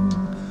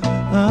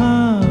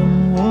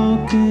 I'm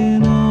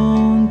walking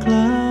on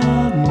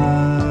cloud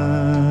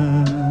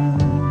nine.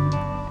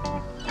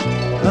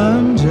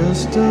 I'm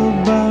just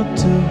about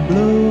to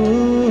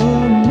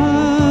blow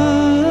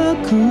my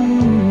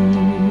cool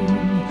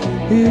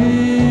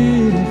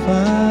if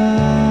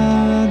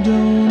I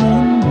don't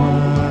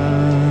unwind.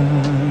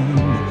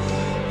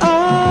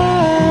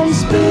 I'm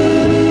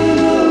spinning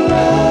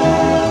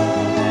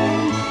around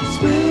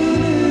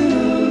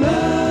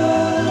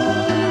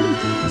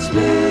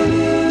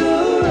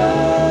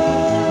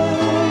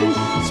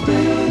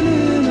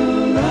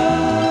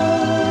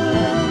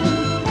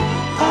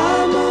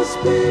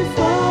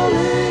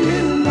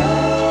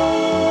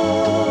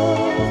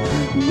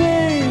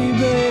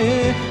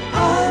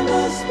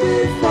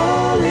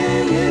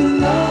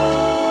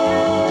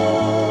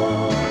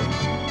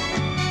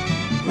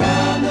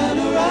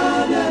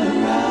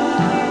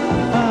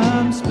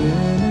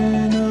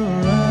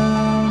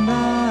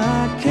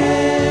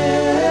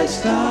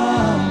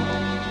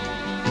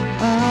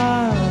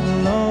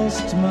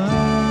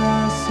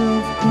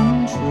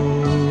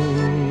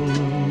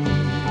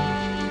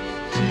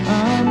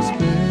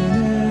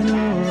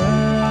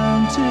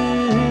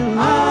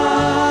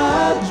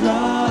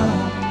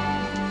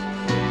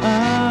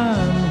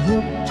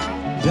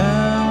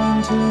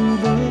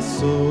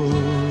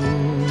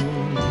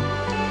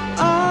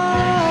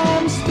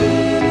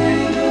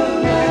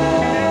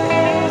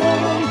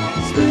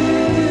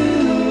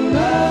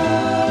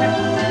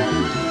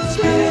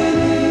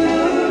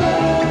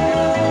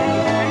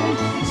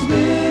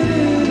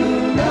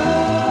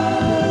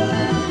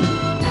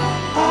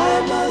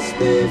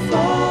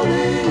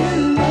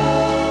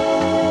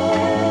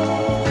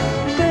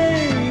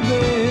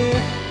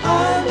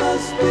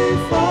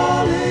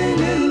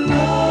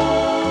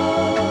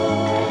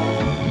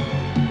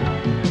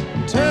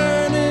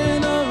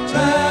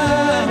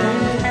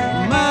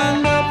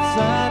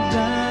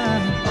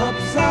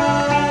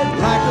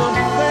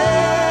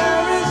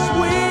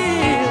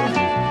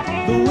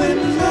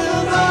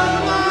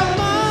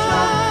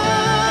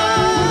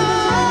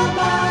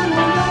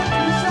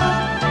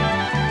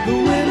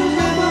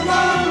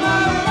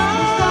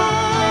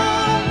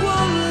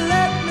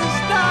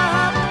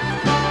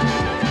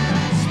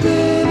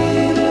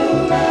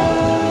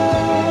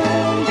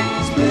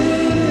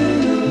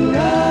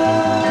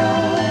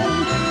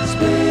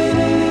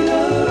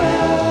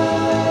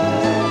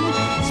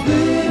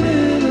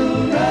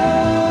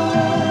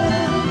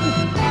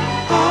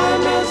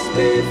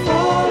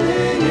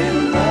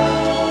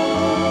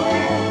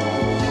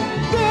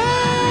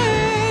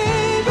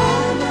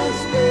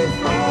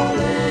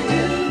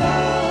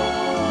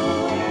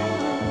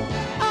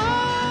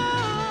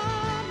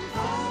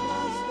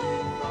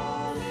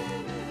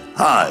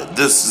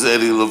This is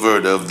Eddie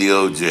Laverta of the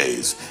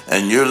OJs,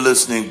 and you're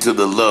listening to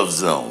The Love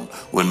Zone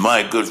with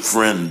my good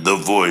friend, the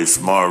voice,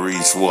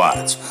 Maurice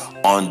Watts,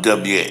 on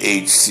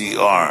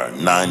WHCR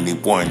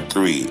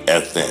 90.3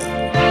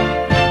 FM.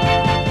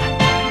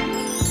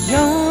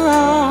 Your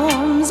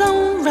arms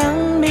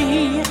around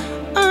me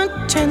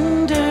are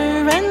tender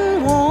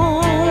and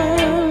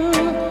warm.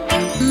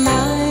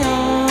 My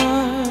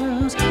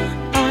arms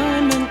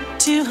are meant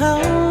to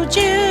hold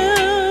you.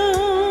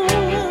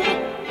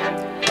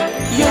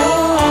 Your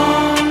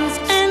arms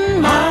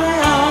and my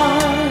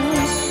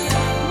arms.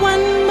 What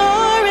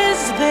more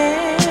is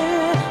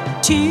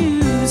there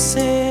to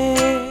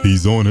say?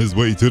 He's on his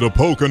way to the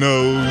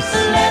Poconos.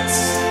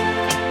 Let's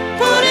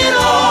put it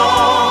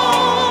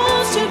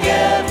all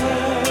together.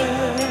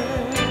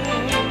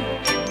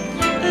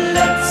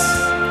 Let's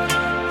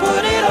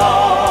put it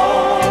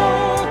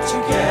all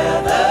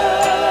together.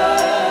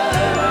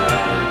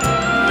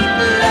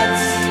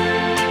 Let's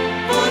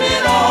put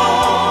it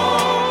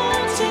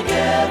all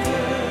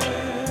together,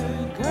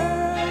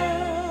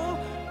 girl,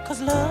 'cause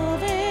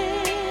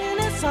loving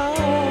is all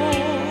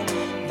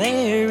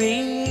there is.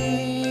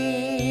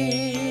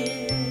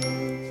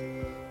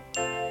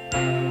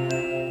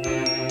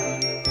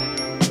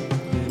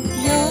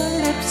 Your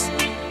lips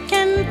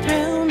can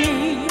thrill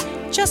me,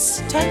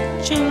 just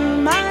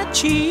touching my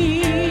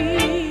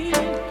cheek.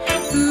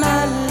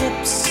 My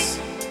lips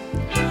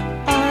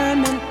are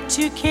meant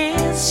to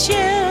kiss you.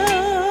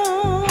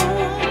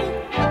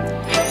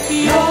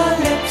 Your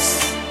lips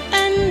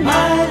and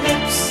my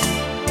lips.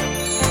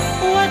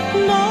 What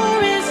more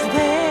is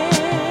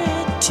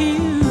there to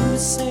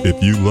say? If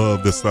you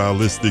love the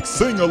stylistic,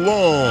 sing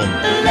along.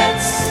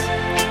 Let's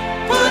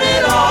put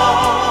it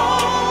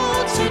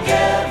all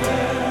together.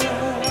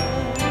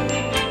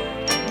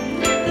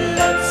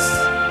 Let's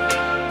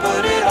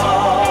put it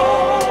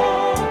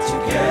all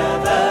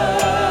together.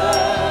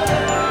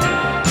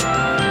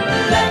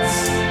 Let's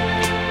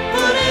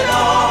put it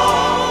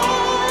all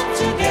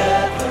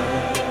together,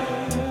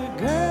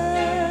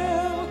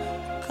 girl,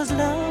 'cause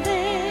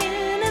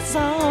loving is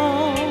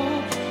all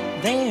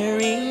there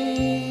is.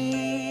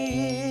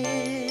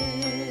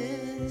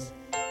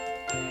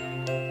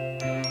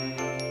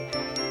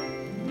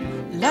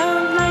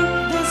 Love like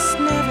this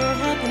never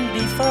happened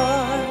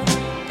before.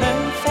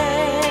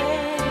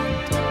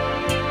 Perfect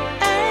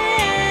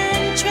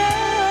and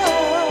true.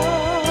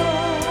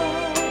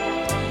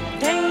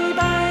 Day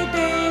by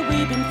day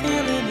we've been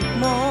feeling it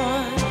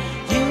more.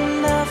 You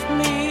love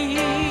me,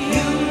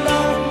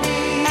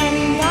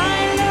 and I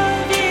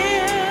love you.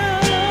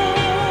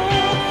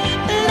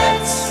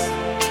 Let's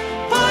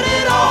put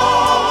it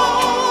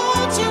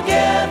all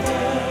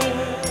together.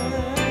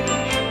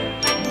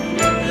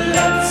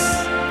 Let's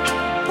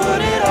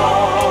put it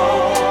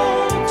all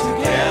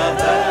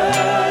together.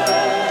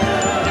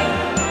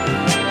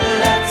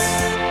 Let's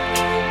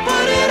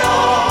put it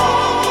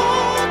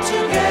all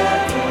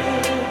together,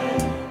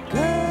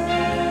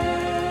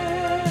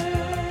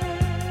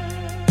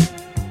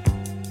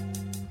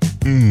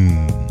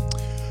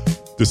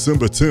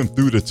 December 10th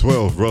through the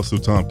 12th, Russell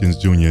Tompkins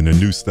Jr. and the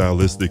New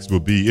Stylistics will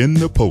be in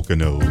the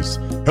Poconos,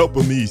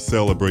 helping me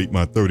celebrate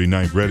my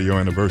 39th radio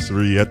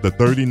anniversary at the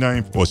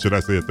 39th, or should I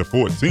say at the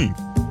 14th,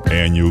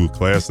 annual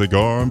Classic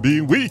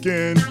R&B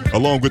Weekend,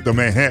 along with the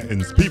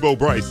Manhattans, Peabo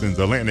Brysons,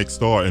 Atlantic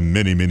Star, and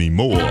many, many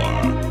more.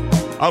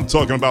 I'm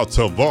talking about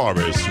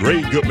Tavares,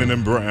 Ray Goodman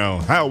and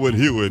Brown, Howard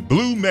Hewitt,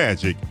 Blue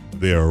Magic.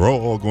 They're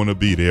all going to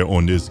be there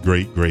on this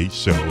great, great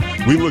show.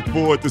 We look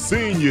forward to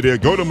seeing you there.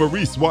 Go to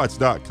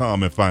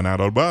MauriceWatch.com and find out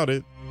about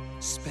it.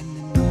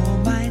 Spending all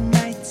my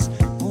nights,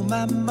 all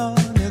my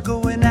money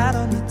going out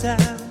on the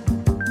town.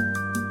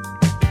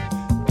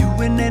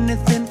 Doing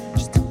anything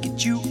just to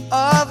get you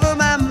off of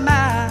my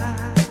mind.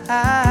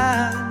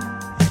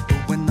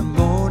 But when the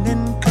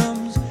morning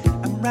comes,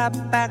 I'm right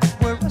back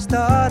where I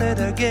started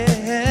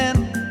again.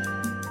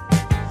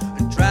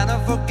 And trying to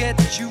forget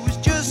you is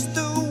just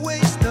a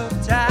waste of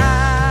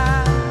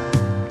time.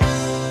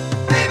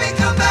 Baby,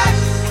 come back.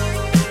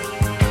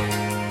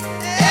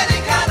 Any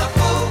kind of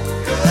fool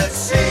could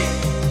see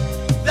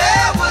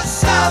there was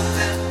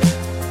something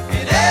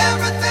in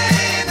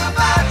everything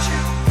about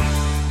you.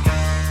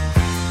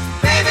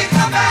 Baby,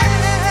 come back.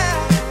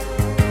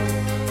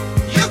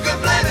 You can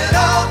blame it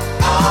all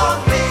on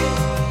me.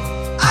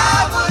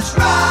 I was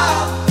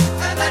wrong,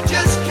 and I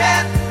just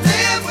can't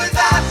live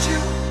without you.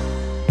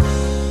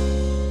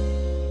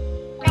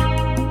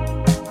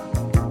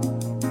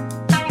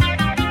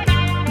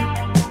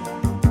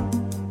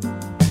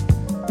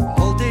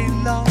 All day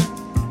long,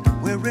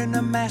 wearing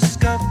a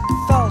mask of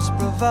false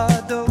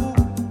bravado,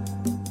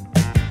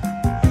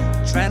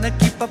 trying to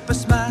keep up a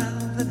smile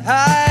that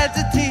hides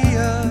a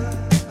tear.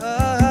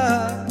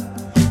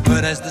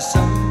 But as the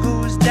sun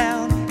goes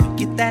down, you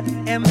get that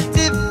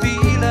empty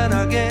feeling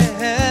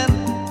again.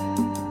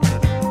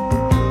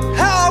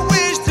 How I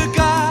wish to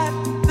God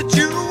that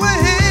you were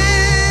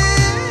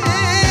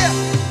here.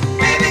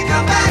 Baby,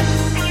 come back.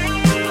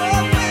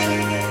 Oh, baby.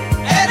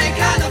 Any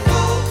kind of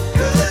fool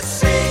could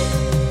see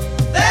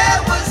there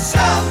was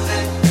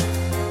something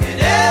in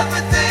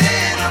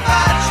everything about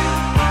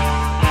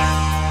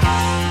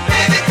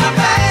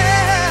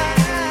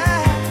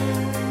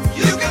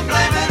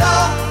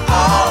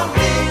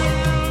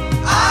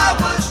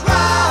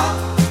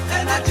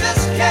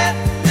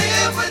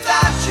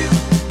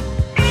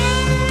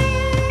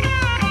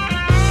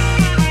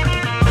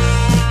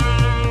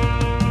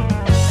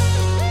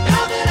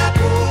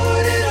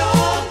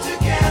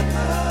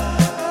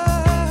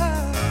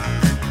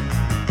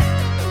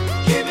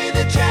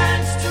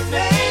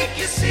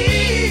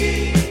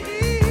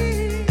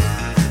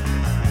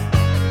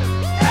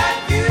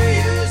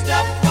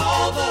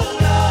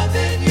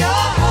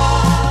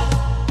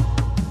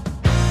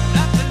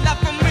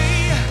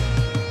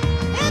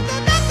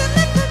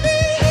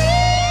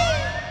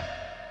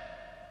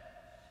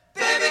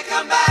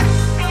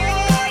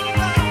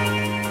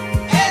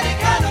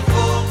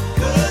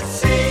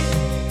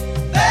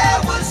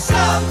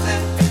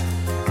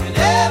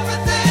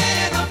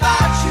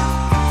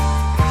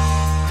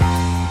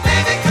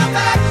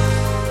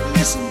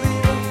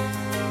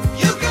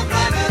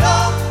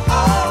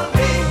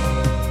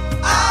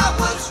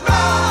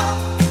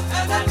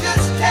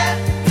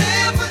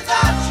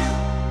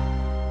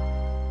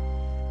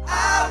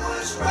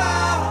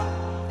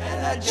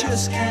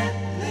just can't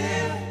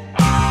live.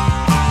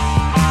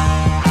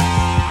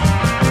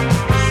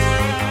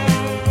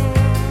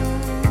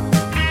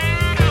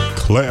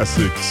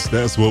 Classics,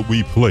 that's what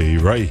we play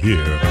right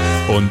here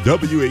on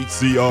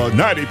WHCR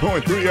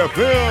 90.3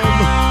 FM.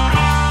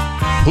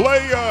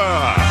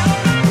 Player!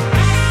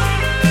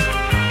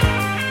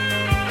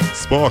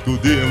 Sparkle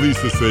D and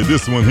Lisa said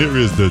this one here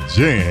is the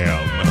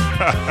jam.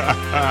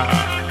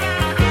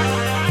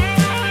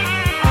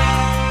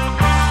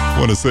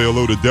 Want to say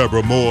hello to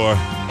Deborah Moore.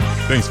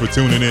 Thanks for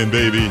tuning in,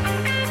 baby.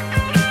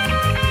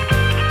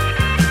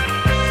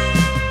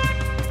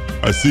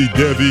 I see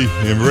Debbie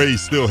and Ray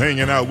still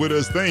hanging out with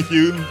us. Thank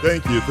you.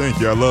 Thank you. Thank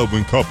you. I love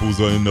when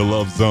couples are in the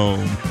love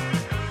zone.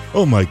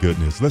 Oh my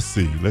goodness. Let's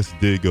see. Let's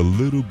dig a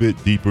little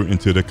bit deeper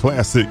into the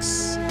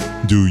classics.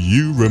 Do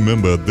you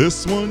remember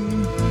this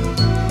one?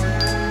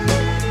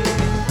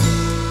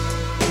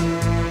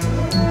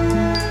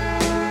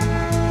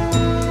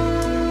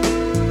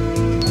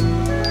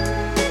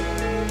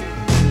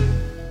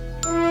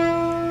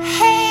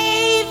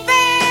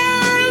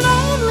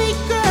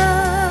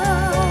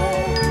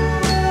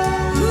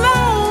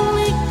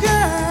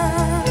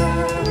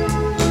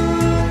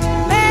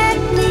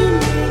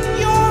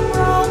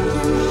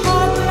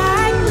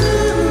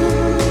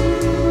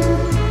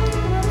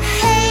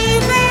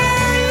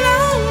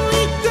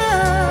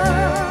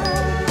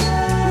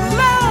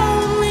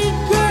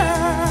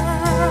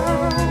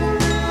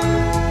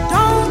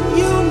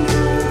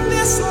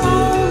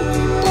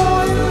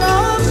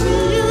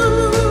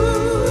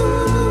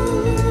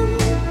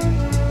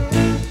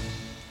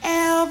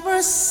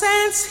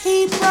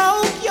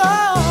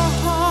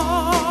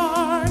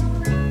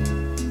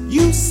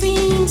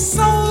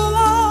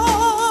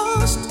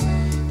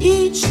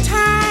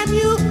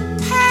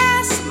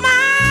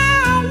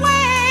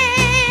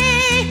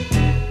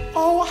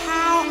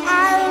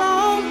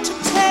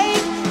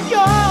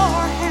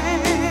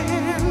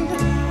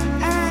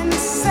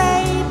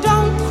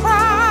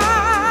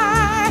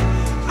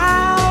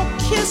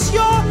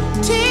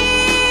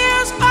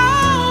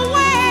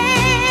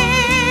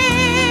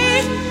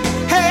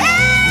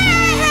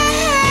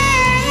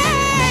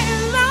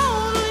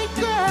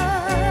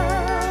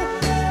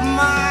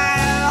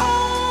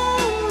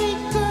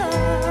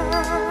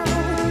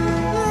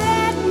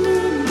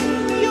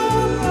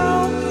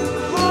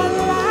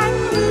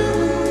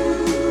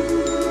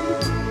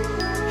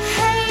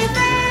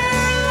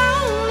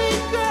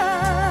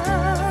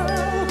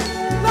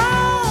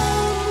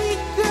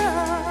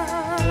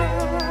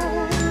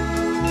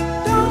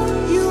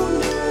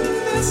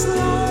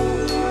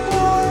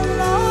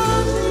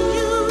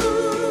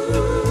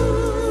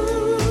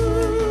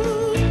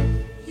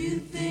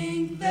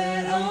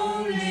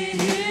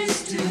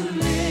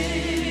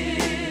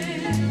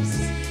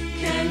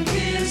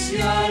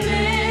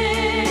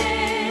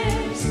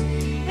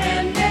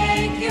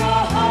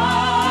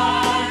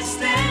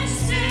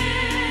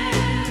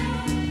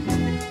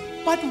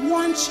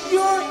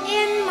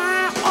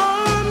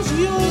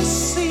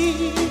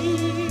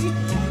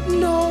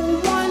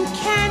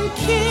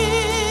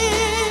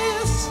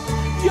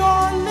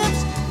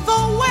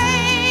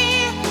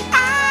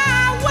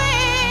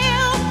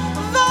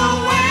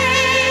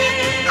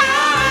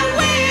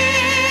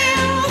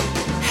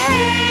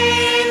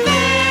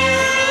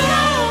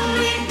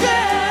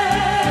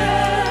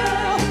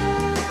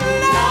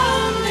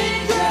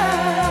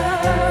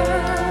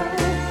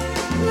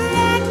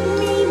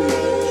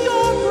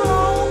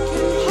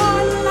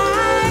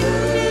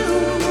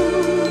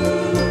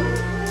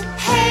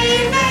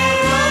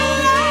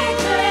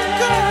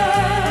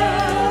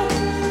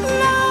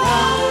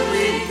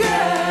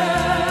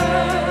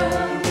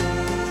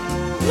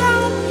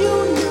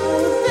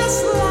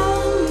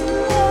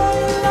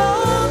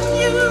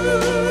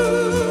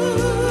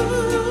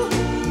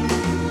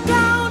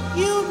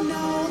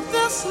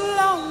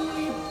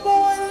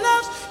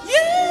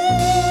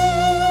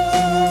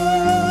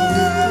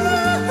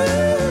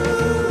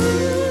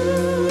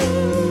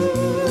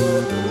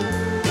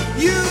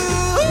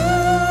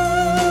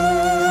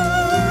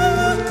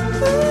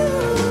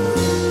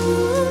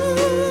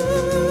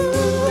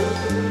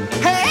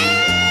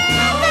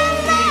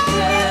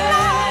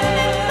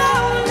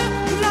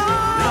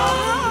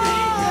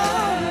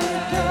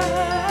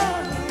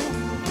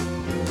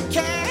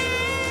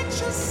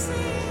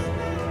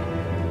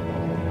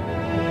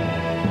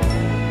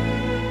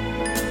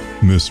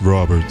 Miss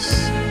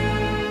Roberts,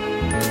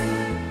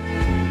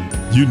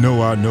 you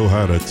know I know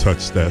how to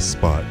touch that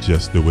spot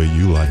just the way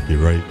you like it,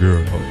 right,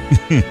 girl?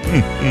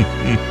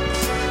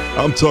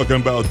 I'm talking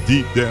about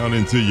deep down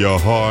into your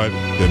heart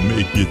that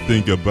make you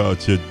think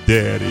about your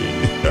daddy.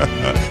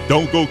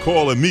 Don't go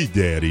calling me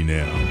daddy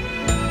now.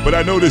 But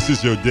I know this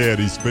is your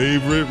daddy's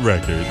favorite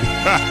record.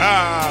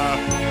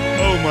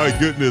 Oh my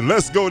goodness,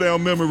 let's go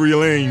down memory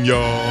lane,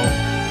 y'all,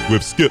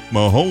 with Skip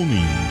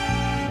Mahoney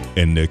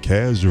and the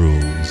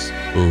Casuals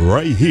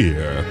right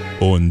here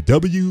on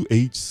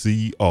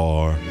WHCR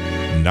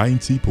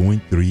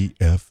 90.3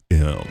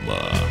 FM.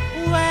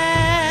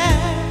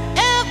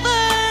 Wherever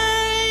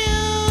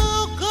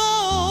you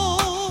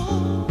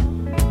go,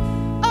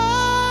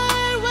 oh,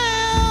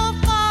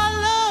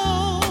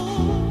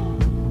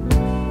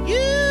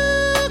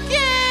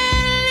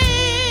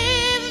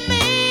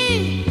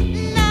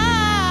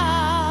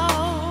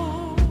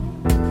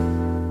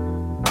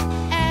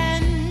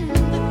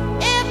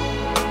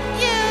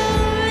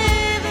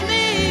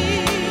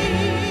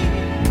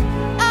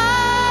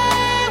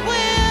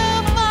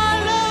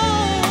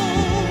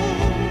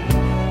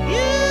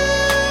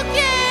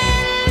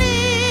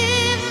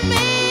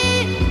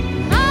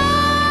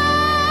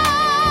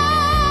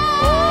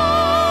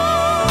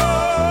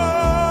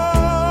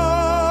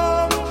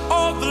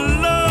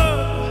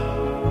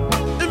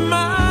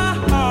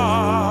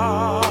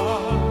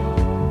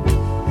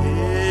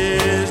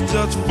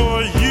 just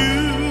for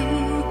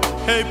you,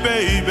 hey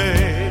baby,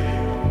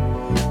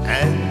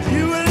 and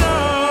you alone.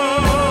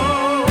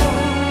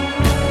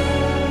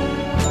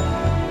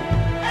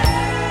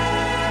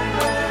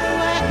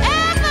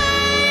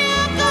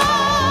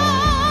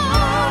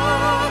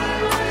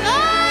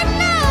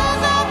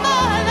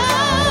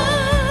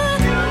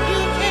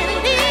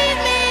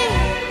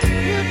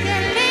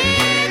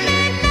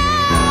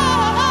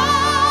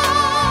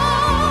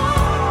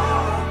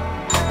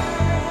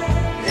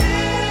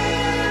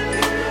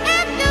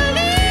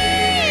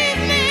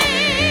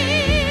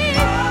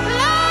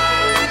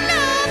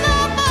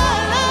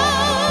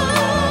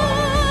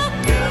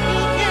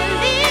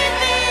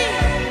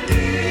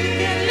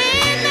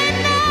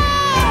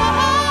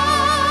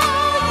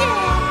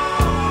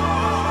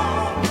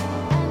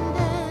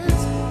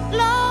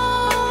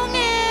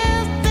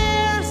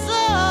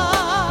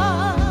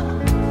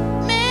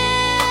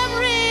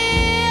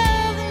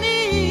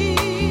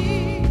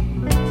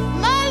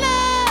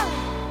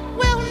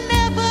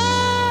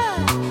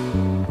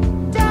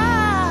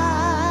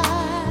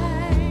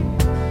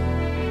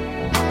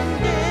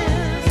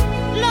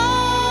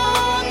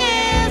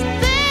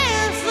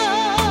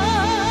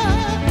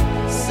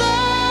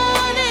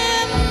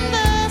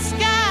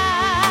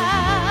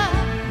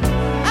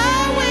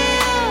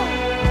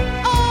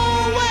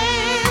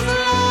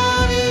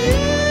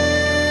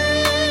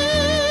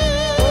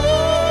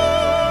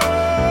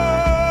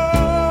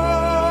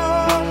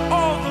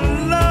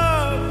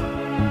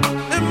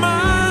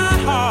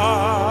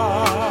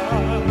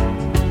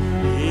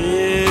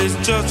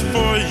 Just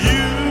for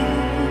you,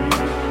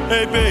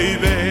 hey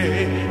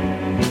baby,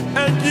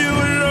 and you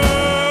alone.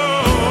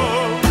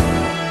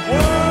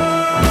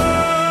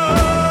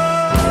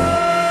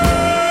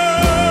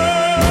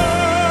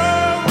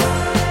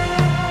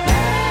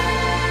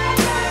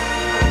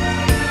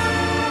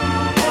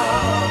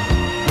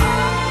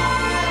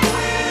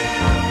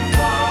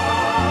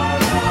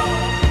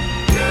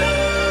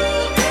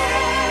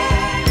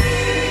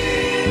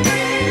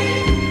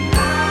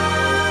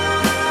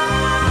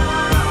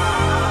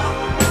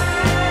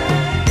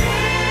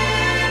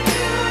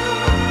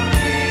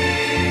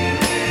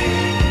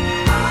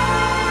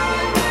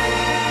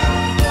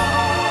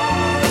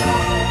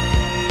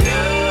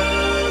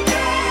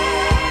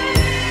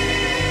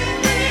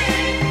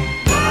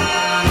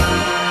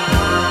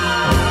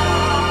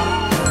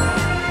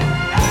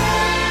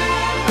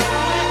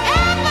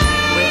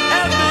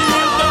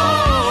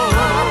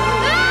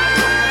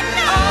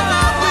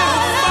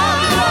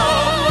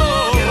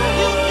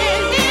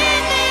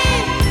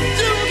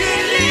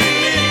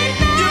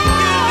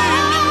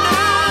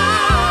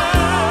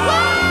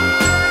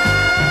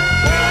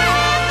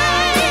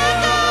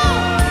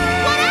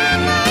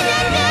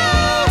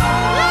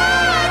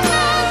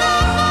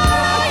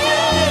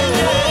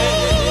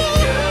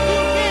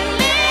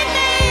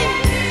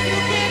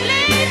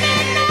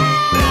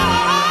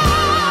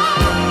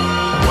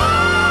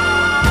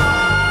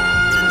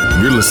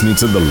 You're listening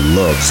to The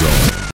Love Zone.